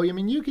or so,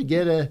 you could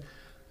get a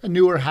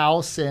newer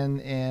house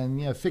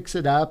and fix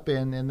it up,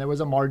 and there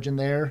was a margin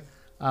there.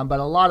 But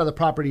a lot of the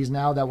properties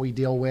now that we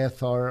deal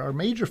with are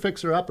major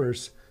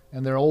fixer-uppers,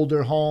 and they're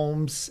older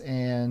homes,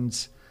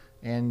 and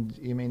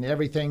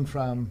everything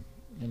from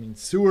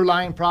sewer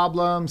line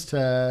problems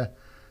to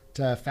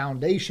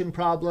foundation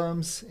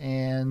problems.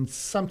 And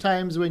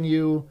sometimes when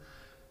you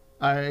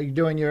are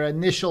doing your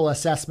initial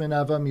assessment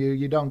of them,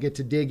 you don't get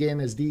to dig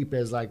in as deep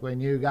as like when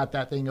you got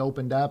that thing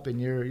opened up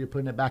and you're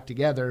putting it back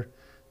together,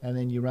 and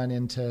then you run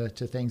into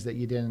things that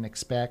you didn't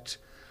expect.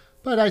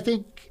 But I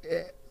think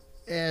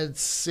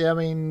it's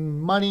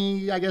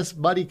money. I guess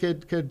Buddy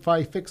could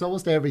probably fix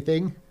almost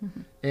everything,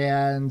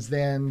 and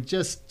then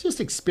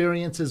just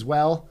experience as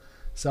well.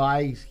 So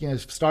I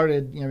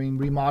started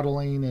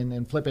remodeling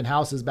and flipping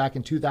houses back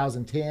in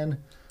 2010.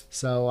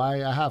 So I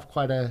have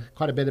quite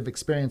a bit of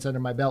experience under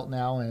my belt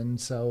now,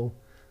 and so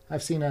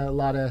I've seen a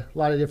lot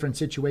of different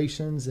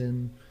situations,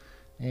 and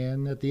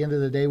at the end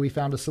of the day, we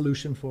found a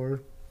solution for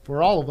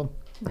all of them.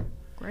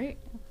 Great.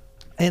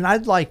 And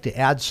I'd like to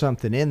add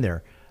something in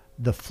there.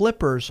 The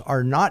flippers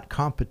are not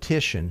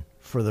competition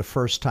for the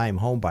first-time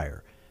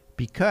homebuyer,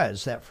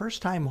 because that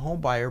first-time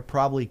homebuyer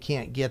probably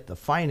can't get the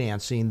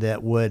financing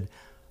that would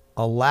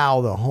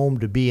allow the home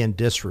to be in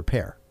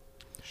disrepair.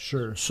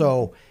 Sure.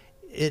 So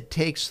it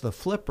takes the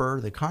flipper,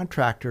 the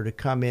contractor, to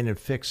come in and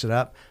fix it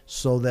up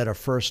so that a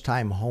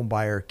first-time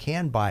homebuyer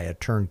can buy a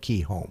turnkey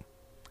home.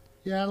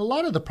 Yeah, and a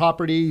lot of the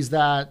properties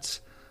that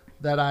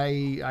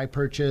I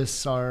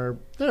purchase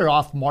they're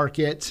off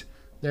market.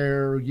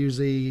 They're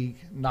usually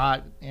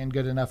not in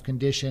good enough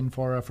condition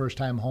for a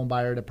first-time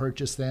homebuyer to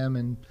purchase them.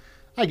 And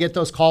I get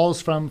those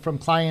calls from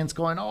clients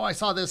going, "Oh, I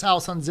saw this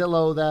house on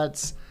Zillow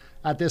that's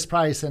at this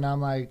price," and I'm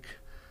like,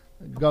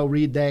 go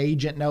read the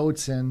agent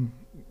notes, and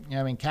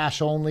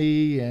cash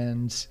only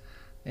and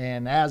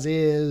as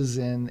is,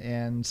 and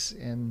an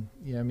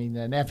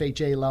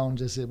FHA loan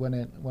just it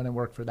wouldn't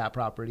work for that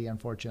property,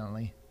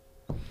 unfortunately.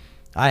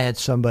 I had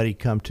somebody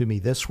come to me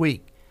this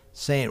week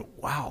saying,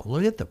 "Wow,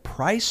 look at the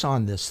price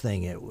on this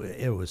thing.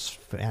 It was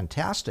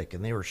fantastic."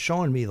 And they were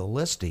showing me the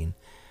listing.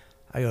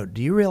 I go,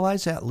 "Do you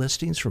realize that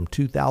listing's from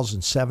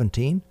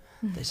 2017?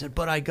 Mm-hmm. They said,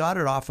 "But I got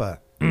it off a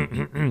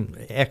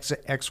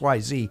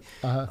XYZ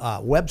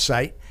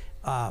website."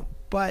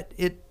 But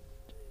it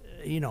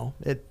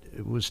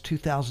was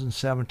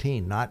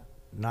 2017, not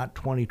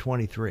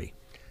 2023.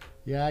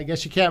 Yeah, I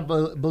guess you can't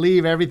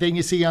believe everything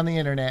you see on the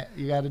internet.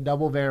 You got to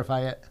double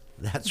verify it.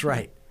 That's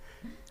right.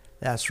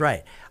 That's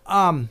right.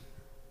 Ani,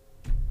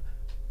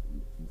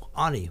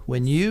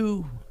 when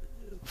you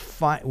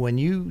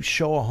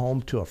show a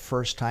home to a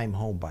first-time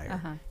home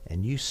buyer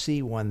and you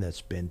see one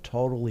that's been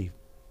totally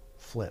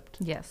flipped,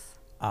 yes,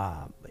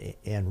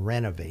 and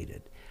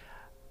renovated,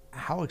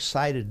 how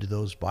excited do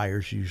those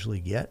buyers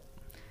usually get?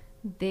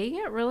 They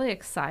get really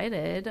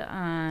excited.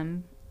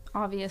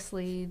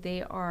 Obviously,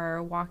 they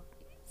are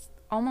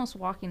almost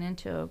walking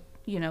into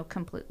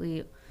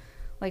completely,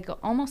 like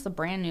almost a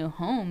brand new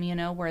home,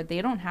 where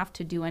they don't have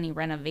to do any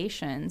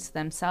renovations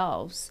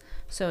themselves.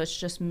 So it's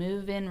just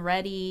move-in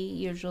ready.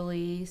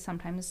 Usually,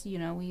 sometimes,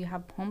 we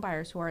have home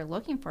buyers who are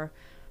looking for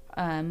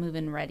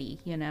move-in ready,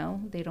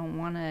 They don't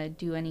want to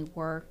do any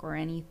work or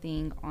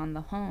anything on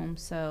the home.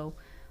 So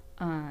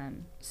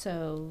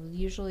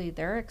usually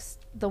they're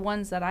the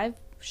ones that I've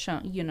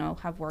shown,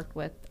 have worked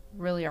with,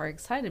 really are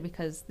excited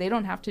because they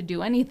don't have to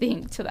do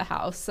anything to the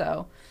house.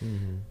 So,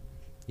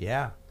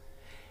 yeah.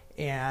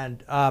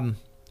 And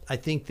I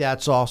think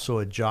that's also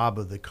a job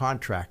of the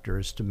contractor,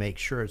 is to make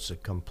sure it's a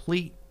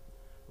complete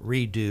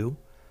redo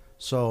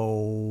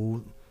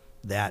so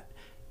that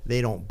they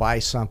don't buy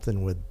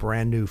something with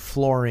brand new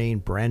flooring,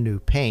 brand new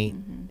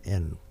paint,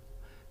 and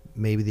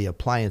maybe the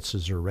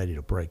appliances are ready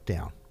to break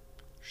down.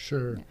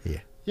 Sure.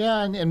 Yeah.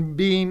 Yeah, and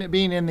being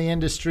in the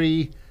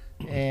industry,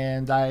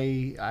 and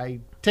I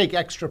take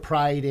extra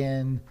pride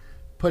in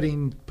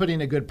putting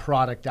a good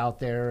product out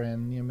there.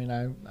 And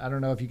I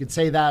don't know if you could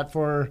say that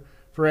for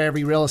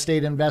every real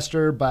estate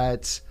investor,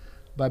 but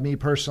But me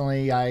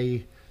personally,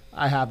 I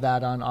have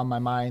that on my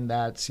mind.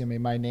 That's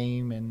my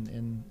name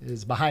and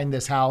is behind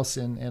this house,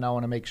 and I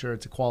want to make sure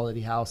it's a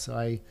quality house. So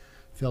I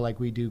feel like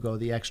we do go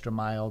the extra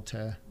mile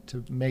to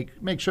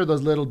make sure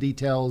those little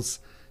details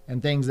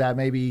and things that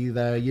maybe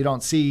you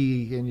don't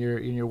see in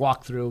your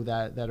walkthrough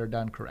that are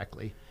done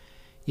correctly.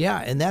 Yeah,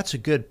 and that's a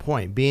good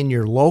point. Being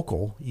your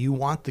local, you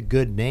want the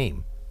good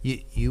name.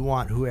 You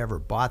want whoever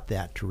bought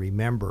that to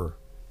remember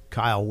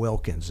Kyle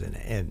Wilkins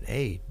and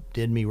hey,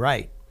 did me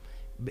right.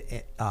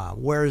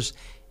 Whereas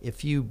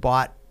if you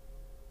bought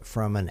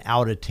from an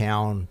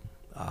out-of-town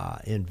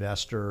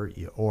investor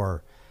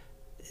or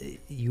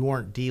you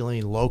weren't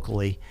dealing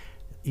locally,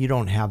 you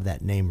don't have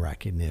that name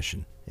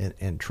recognition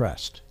and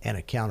trust and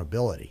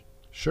accountability.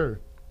 Sure.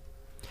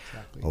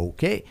 Exactly.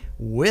 Okay.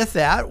 With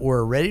that,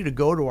 we're ready to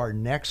go to our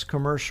next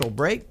commercial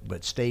break,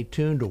 but stay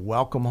tuned to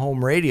Welcome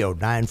Home Radio,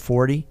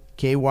 940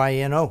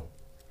 KYNO.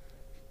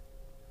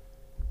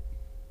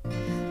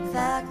 If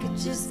I could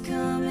just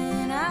come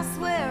in, I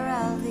swear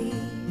I'll leave.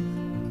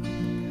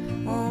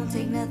 Won't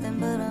take nothing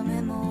but a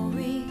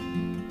memory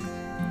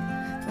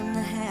from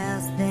the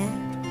house that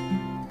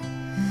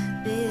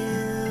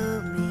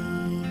built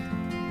me.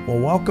 Well,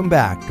 welcome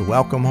back to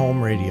Welcome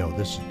Home Radio.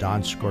 This is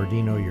Don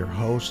Scordino, your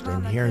host,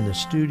 and here in the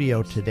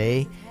studio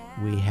today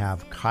we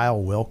have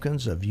Kyle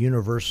Wilkins of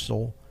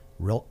Universal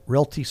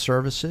Realty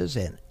Services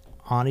and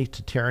Anaheed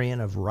Tatarian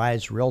of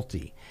Rise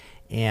Realty,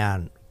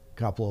 and a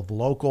couple of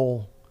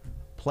local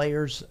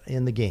players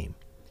in the game.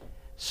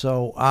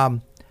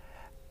 So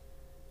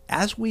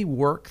as we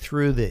work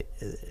through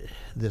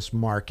this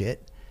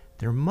market,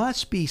 there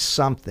must be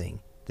something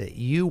that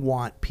you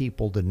want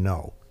people to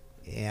know.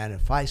 And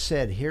if I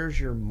said, here's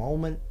your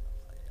moment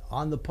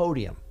on the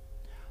podium,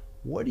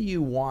 what do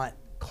you want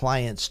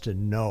clients to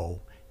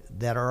know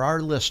that are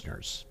our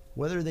listeners,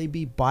 whether they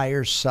be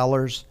buyers,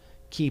 sellers,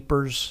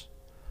 keepers?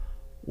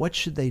 What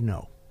should they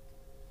know?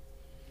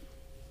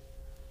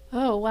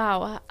 Oh,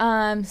 wow.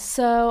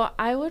 So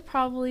I would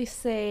probably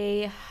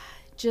say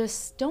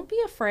just don't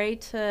be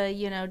afraid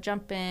to,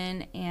 jump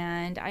in.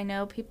 And I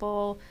know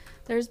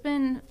there's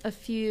been a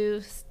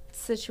few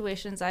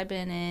situations I've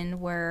been in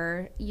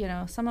where,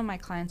 some of my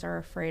clients are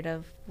afraid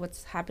of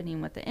what's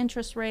happening with the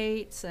interest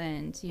rates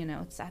and,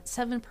 it's at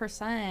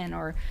 7%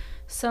 or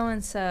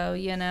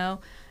so-and-so,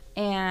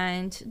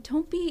 and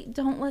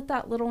don't let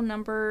that little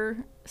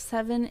number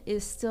 7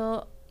 is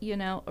still,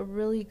 a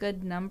really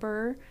good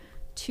number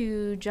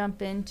to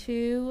jump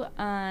into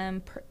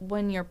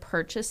when you're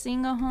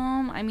purchasing a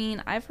home. I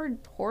mean, I've heard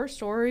horror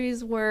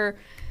stories where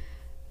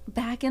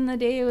back in the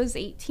day it was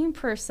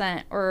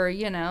 18% or,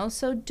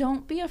 so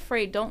don't be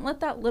afraid. Don't let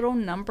that little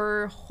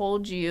number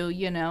hold you,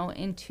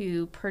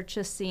 into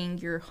purchasing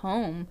your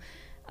home,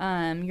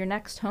 your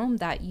next home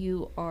that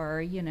you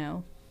are,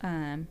 your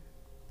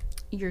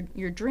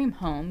dream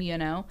home,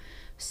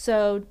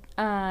 So,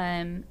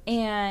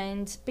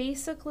 and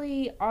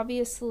basically,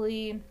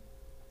 obviously,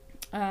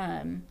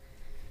 and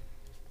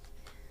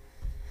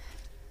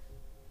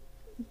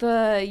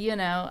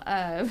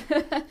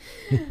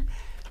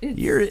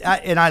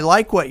I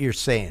like what you're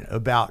saying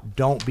about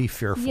don't be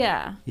fearful.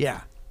 Yeah.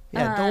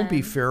 Don't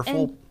be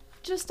fearful. And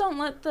just don't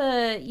let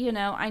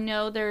I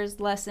know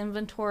there's less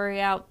inventory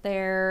out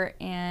there,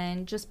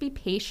 and just be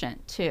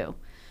patient too.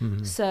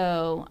 Mm-hmm.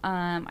 So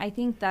I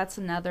think that's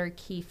another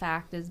key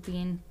fact is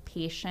being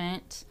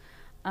patient.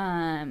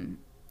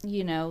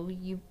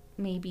 You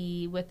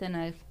maybe within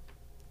a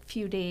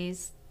few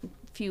days,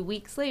 few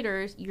weeks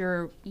later,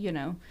 you're,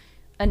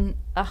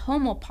 a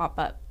home will pop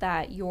up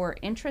that you're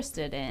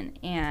interested in,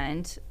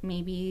 and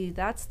maybe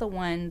that's the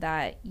one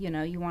that, you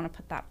want to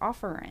put that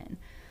offer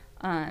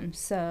in.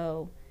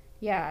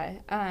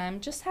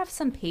 Just have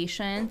some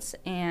patience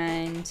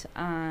and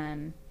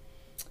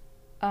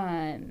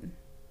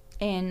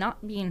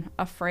not being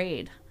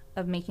afraid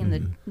of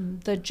making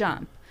the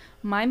jump.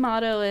 My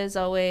motto is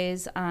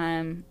always,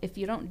 if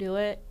you don't do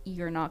it,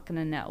 you're not going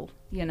to know,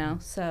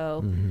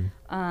 So,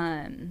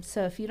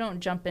 so if you don't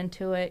jump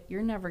into it,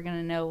 you're never going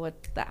to know what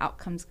the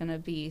outcome's going to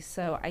be.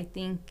 So I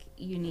think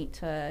you need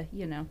to,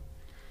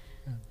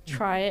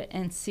 try it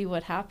and see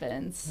what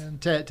happens.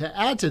 And to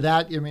add to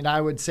that,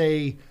 I would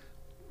say,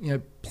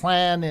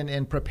 plan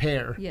and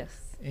prepare. Yes.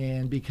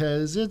 And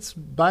because it's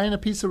buying a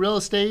piece of real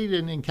estate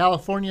in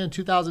California in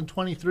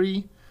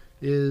 2023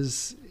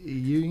 is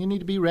you need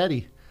to be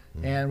ready.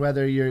 Mm-hmm. And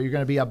whether you're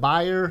going to be a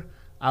buyer,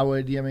 I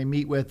would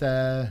meet with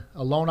a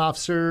loan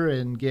officer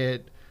and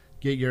get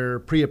your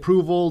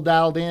pre-approval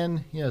dialed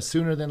in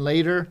sooner than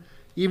later.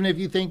 Even if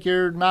you think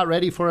you're not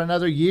ready for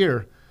another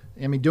year,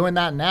 doing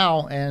that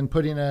now and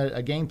putting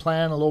a game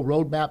plan, a little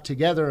roadmap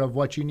together of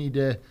what you need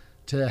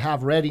to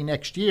have ready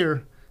next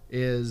year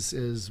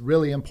is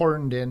really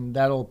important, and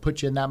that'll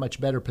put you in that much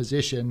better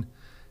position.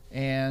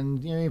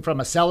 And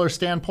from a seller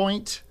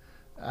standpoint,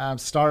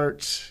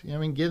 start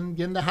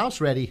getting the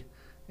house ready,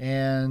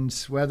 and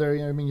whether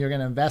you're going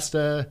to invest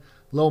a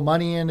little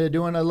money into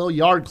doing a little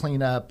yard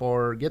cleanup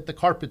or get the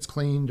carpets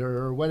cleaned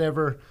or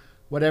whatever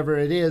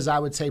it is, I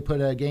would say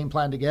put a game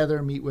plan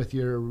together, meet with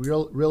your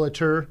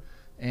realtor,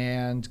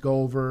 and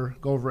go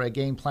over a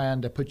game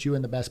plan to put you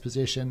in the best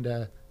position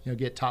to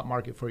get top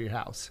market for your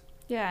house.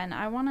 Yeah, and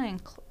I want to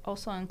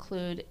also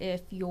include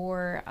if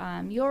you're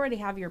you already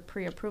have your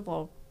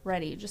pre-approval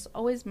ready, just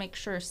always make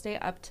sure stay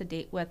up to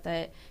date with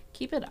it,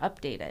 keep it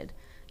updated.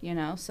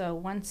 So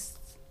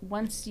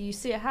once you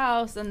see a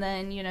house and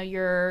then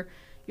your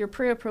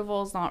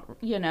pre-approval is not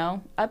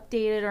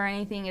updated or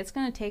anything, it's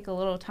going to take a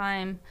little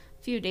time,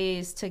 few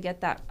days to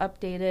get that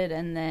updated,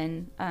 and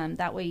then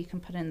that way you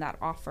can put in that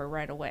offer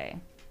right away.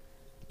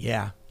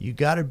 Yeah, you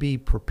got to be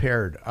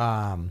prepared.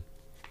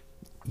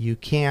 You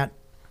can't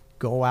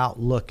go out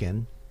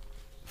looking,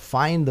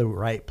 find the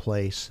right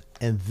place,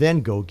 and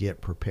then go get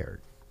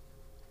prepared.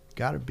 You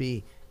got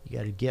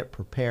to get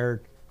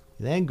prepared,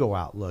 then go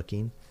out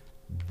looking.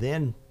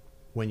 Then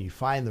when you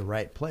find the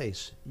right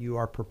place, you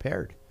are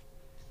prepared.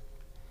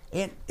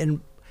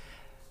 And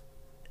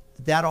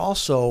that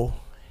also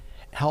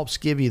helps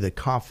give you the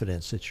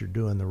confidence that you're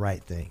doing the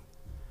right thing.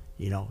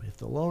 If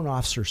the loan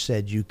officer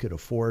said you could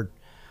afford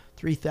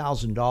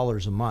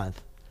 $3,000 a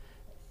month,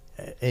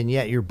 and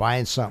yet you're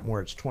buying something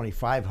where it's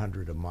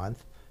 $2,500 a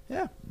month,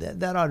 yeah,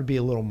 that ought to be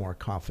a little more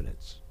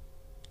confidence.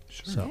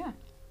 Sure. So, Yeah.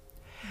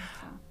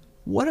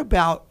 what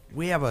about,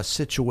 we have a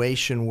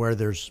situation where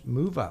there's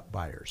move-up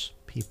buyers,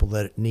 people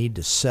that need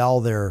to sell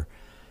their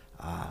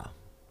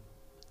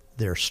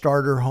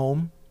starter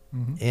home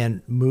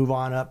and move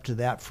on up to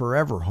that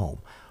forever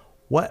home.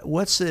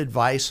 What's the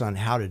advice on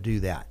how to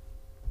do that?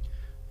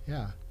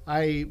 Yeah,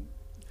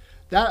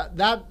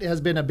 that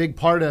has been a big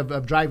part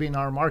of driving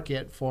our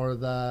market for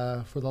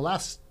the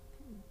last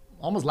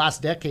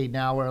decade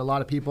now, where a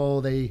lot of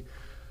people, they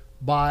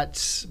bought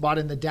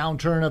in the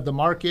downturn of the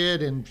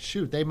market, and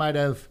they might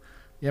have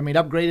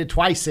upgraded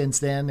twice since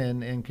then,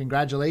 and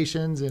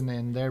congratulations,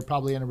 and they're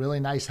probably in a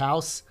really nice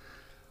house.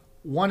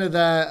 One of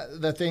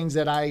the things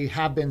that I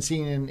have been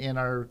seeing in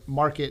our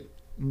market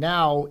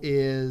now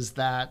is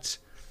that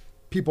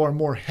people are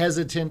more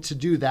hesitant to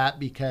do that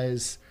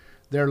because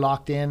they're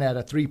locked in at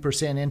a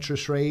 3%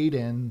 interest rate,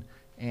 and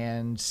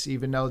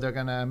even though they're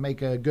going to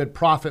make a good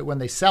profit when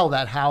they sell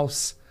that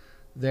house,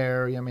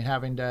 they're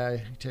having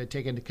to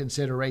take into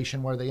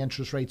consideration where the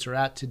interest rates are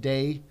at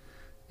today.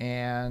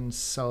 And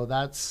so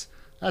that's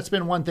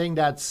been one thing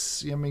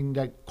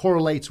that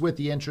correlates with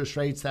the interest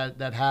rates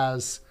that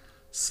has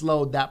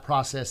slowed that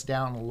process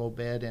down a little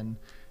bit, and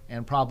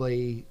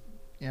probably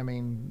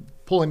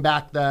pulling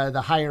back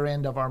the higher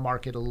end of our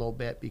market a little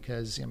bit,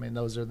 because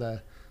those are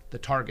the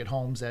target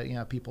homes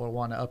that people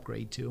want to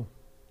upgrade to.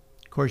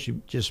 Of course,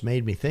 you just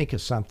made me think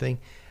of something.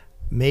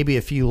 Maybe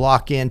if you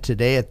lock in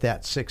today at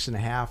that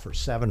 6.5% or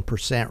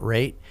 7%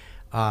 rate,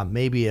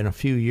 maybe in a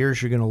few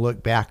years you're going to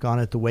look back on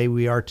it the way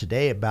we are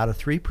today, about a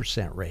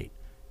 3% rate.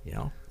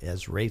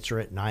 As rates are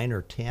at 9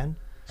 or 10,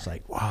 it's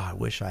like, wow, I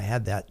wish I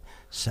had that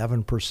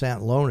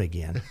 7% loan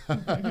again.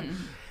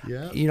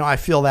 Yeah. I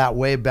feel that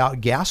way about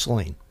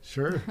gasoline.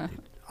 Sure.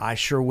 I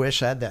sure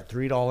wish I had that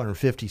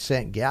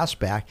 $3.50 gas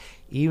back,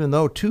 even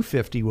though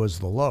 $2.50 was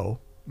the low.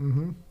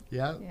 Mm-hmm.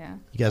 Yeah. Yeah.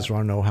 You guys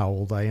want to know how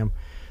old I am?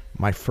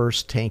 My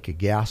first tank of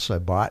gas I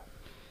bought,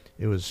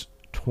 it was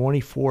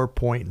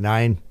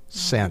 24.9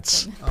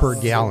 cents per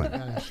gallon.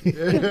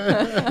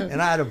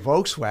 And I had a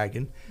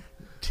Volkswagen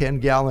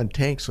 10-gallon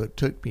tank, so it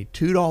took me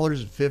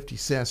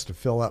 $2.50 to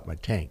fill up my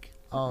tank.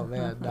 Oh,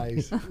 man,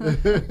 nice.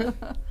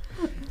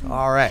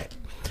 All right.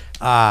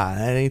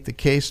 That ain't the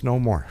case no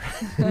more.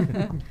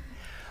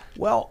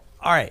 Well,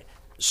 all right.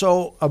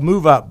 So a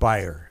move-up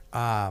buyer,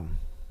 that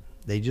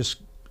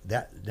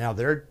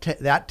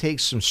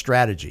takes some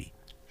strategy.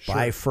 Sure.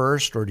 Buy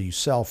first, or do you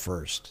sell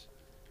first?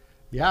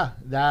 Yeah,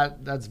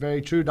 that's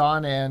very true,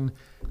 Don. And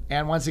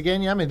once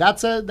again,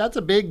 that's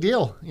a big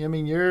deal. You're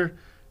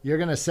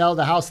going to sell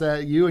the house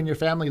that you and your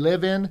family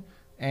live in,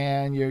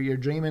 and you're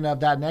dreaming of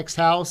that next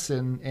house.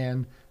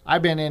 And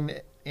I've been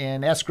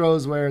in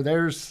escrows where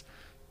there's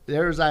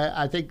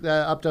I think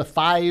up to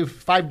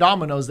five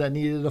dominoes that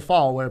needed to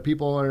fall, where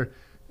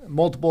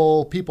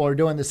multiple people are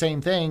doing the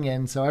same thing,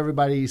 and so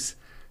everybody's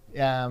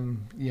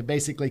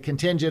basically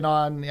contingent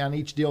on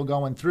each deal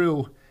going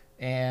through.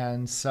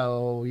 And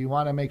so you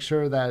want to make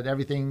sure that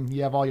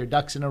you have all your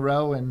ducks in a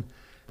row. And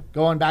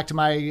going back to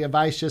my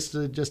advice just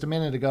a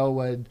minute ago,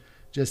 would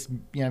just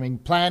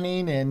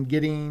planning and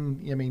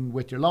getting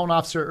with your loan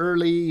officer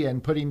early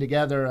and putting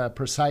together a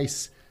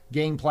precise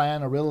game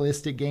plan, a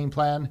realistic game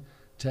plan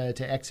to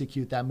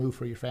execute that move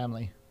for your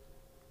family.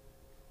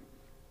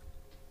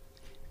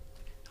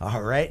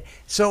 All right.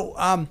 So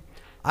I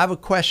have a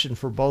question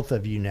for both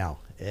of you now.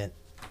 And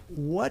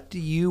what do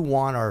you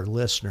want our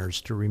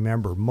listeners to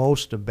remember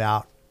most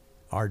about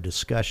our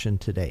discussion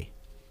today?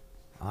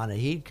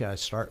 Anaheed, can I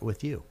start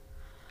with you?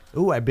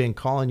 Ooh, I've been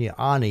calling you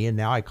Ani, and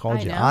now I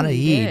called you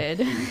Anaheed,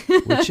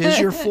 which is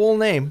your full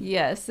name.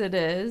 Yes, it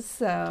is.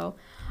 So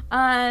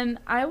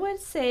I would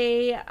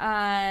say,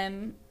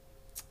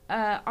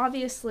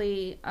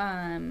 obviously,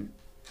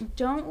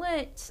 don't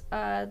let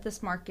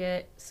this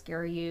market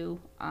scare you.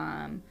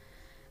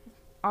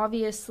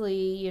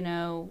 Obviously,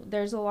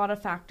 there's a lot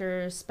of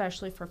factors,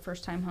 especially for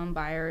first-time home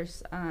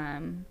buyers,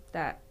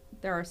 that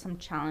there are some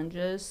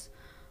challenges.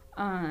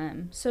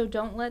 So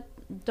don't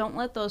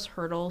let those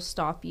hurdles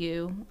stop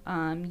you.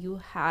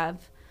 You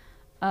have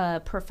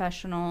a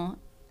professional,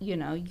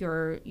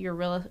 your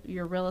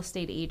real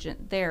estate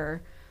agent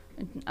there,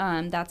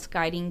 that's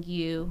guiding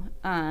you,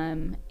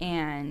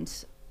 and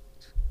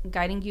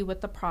guiding you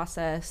with the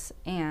process,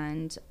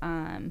 and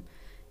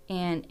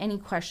any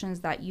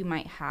questions that you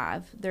might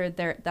have. They're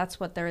there. That's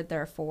what they're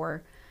there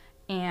for.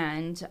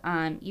 And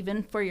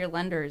even for your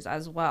lenders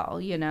as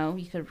well, you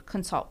could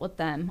consult with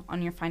them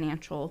on your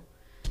financial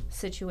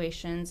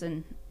situations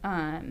and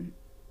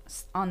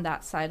on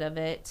that side of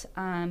it.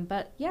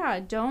 But yeah,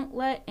 don't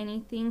let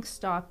anything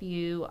stop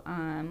you,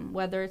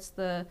 whether it's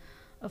the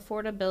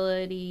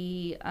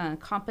affordability,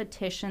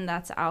 competition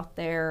that's out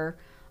there,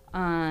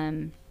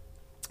 maybe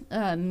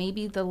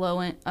the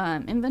low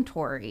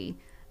inventory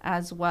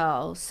as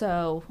well.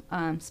 So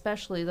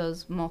especially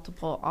those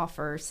multiple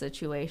offer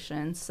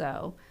situations.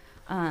 So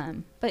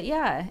but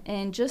yeah,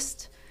 and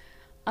just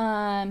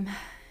I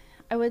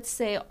would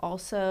say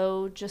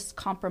also just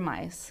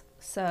compromise.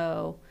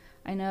 So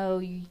I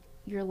know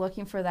you're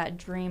looking for that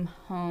dream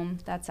home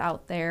that's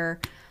out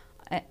there.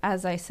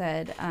 As I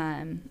said,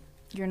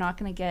 you're not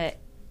going to get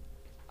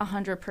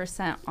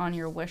 100% on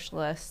your wish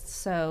list.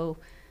 So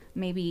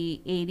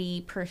maybe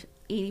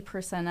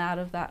 80% out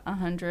of that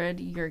 100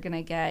 you're going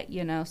to get,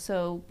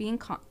 so being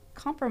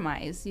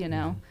compromised,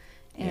 and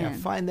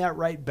find that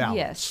right balance.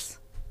 Yes.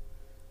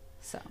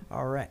 So.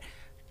 All right.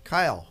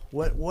 Kyle,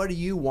 what do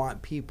you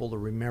want people to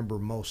remember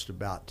most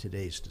about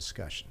today's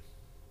discussion?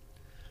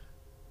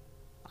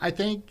 I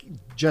think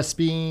just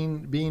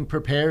being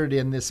prepared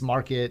in this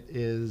market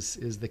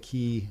is the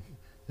key,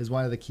 is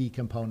one of the key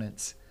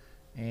components,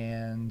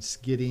 and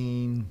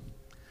getting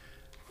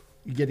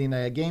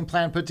a game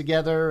plan put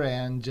together,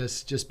 and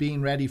just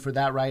being ready for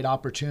that right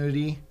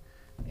opportunity.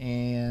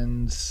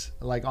 And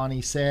like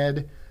Ani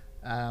said,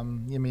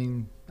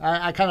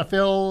 I kind of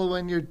feel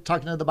when you're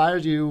talking to the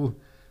buyers, you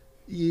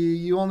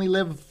only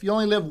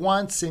live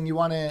once, and you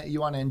want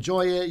to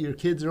enjoy it. Your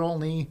kids are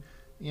only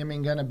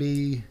going to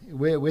be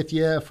with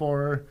you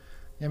for,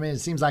 it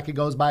seems like it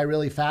goes by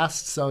really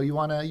fast. So you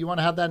want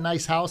to have that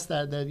nice house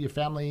that your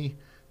family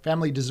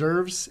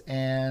deserves.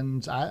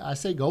 And I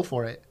say go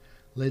for it.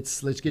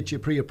 Let's get you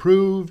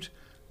pre-approved.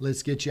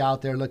 Let's get you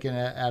out there looking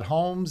at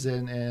homes,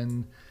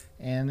 and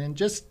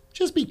just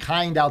be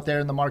kind out there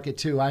in the market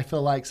too. I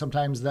feel like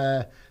sometimes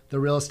the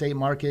real estate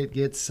market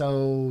gets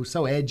so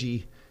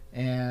edgy,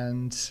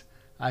 and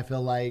I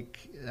feel like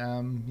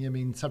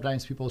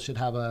sometimes people should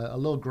have a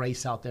little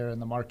grace out there in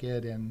the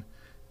market, and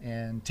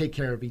take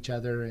care of each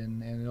other,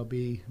 and it'll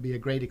be a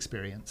great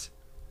experience.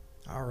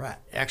 All right,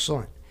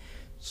 excellent.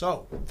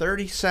 So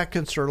 30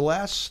 seconds or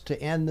less to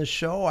end the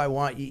show. I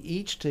want you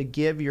each to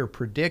give your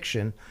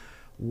prediction.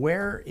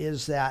 Where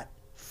is that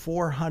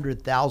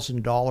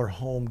 $400,000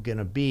 home going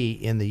to be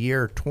in the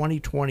year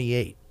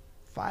 2028,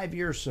 5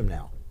 years from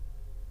now?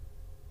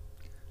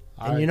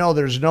 And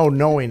there's no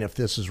knowing if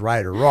this is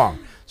right or wrong,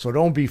 so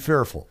don't be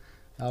fearful.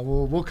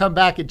 We'll come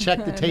back and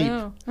check the tape.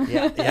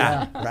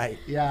 Yeah, right.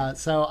 Yeah,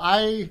 so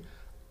I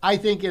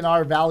think in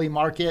our Valley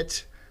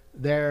market,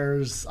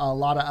 there's a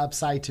lot of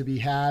upside to be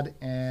had,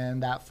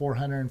 and that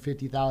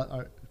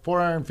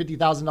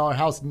 $450,000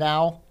 house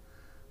now,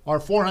 or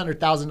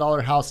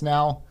 $400,000 house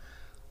now,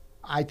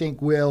 I think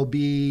will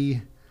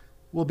be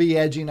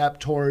edging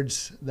up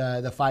towards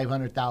the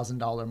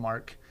 $500,000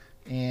 mark,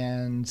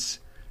 and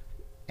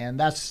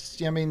that's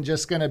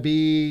just going to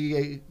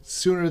be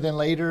sooner than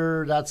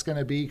later. That's going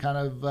to be kind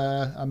of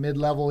a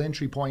mid-level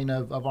entry point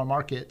of our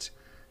market,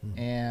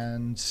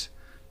 and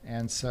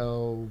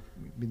so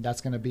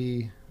that's going to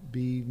be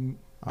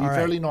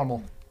fairly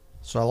normal.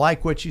 So I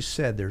like what you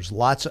said. There's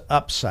lots of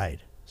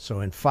upside.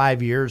 So in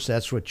 5 years,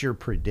 that's what you're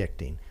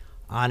predicting.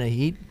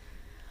 Anaheed?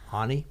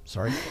 Ani,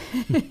 sorry.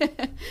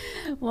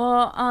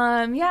 Well,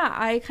 yeah,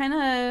 I kind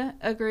of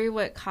agree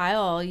with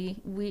Kyle.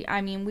 We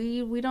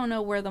don't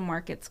know where the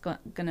market's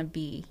gonna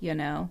be,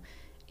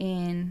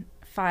 in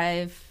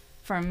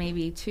from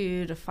maybe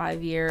 2 to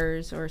 5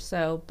 years or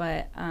so.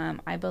 But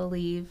I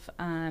believe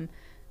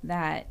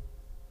that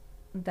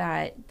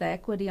the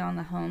equity on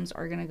the homes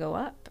are gonna go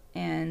up,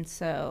 and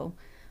so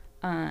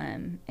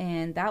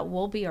and that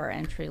will be our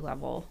entry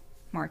level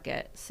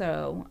market.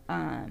 So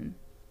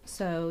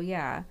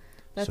yeah.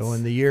 So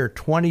in the year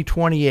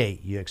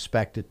 2028, you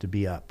expect it to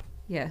be up?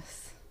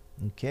 Yes.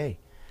 Okay.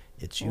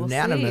 It's We'll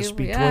unanimous see.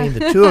 between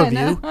the two of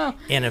you.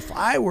 And if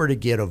I were to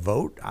get a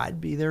vote,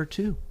 I'd be there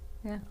too.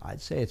 Yeah. I'd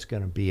say it's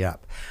going to be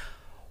up.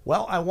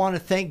 Well, I want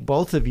to thank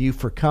both of you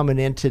for coming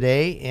in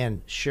today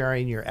and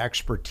sharing your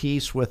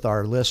expertise with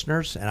our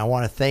listeners. And I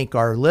want to thank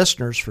our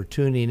listeners for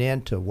tuning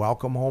in to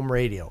Welcome Home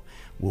Radio.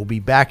 We'll be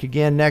back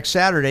again next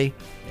Saturday.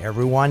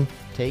 Everyone,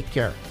 take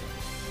care.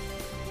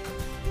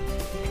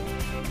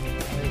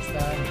 It's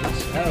time to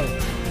show.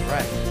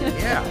 Right.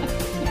 Yeah.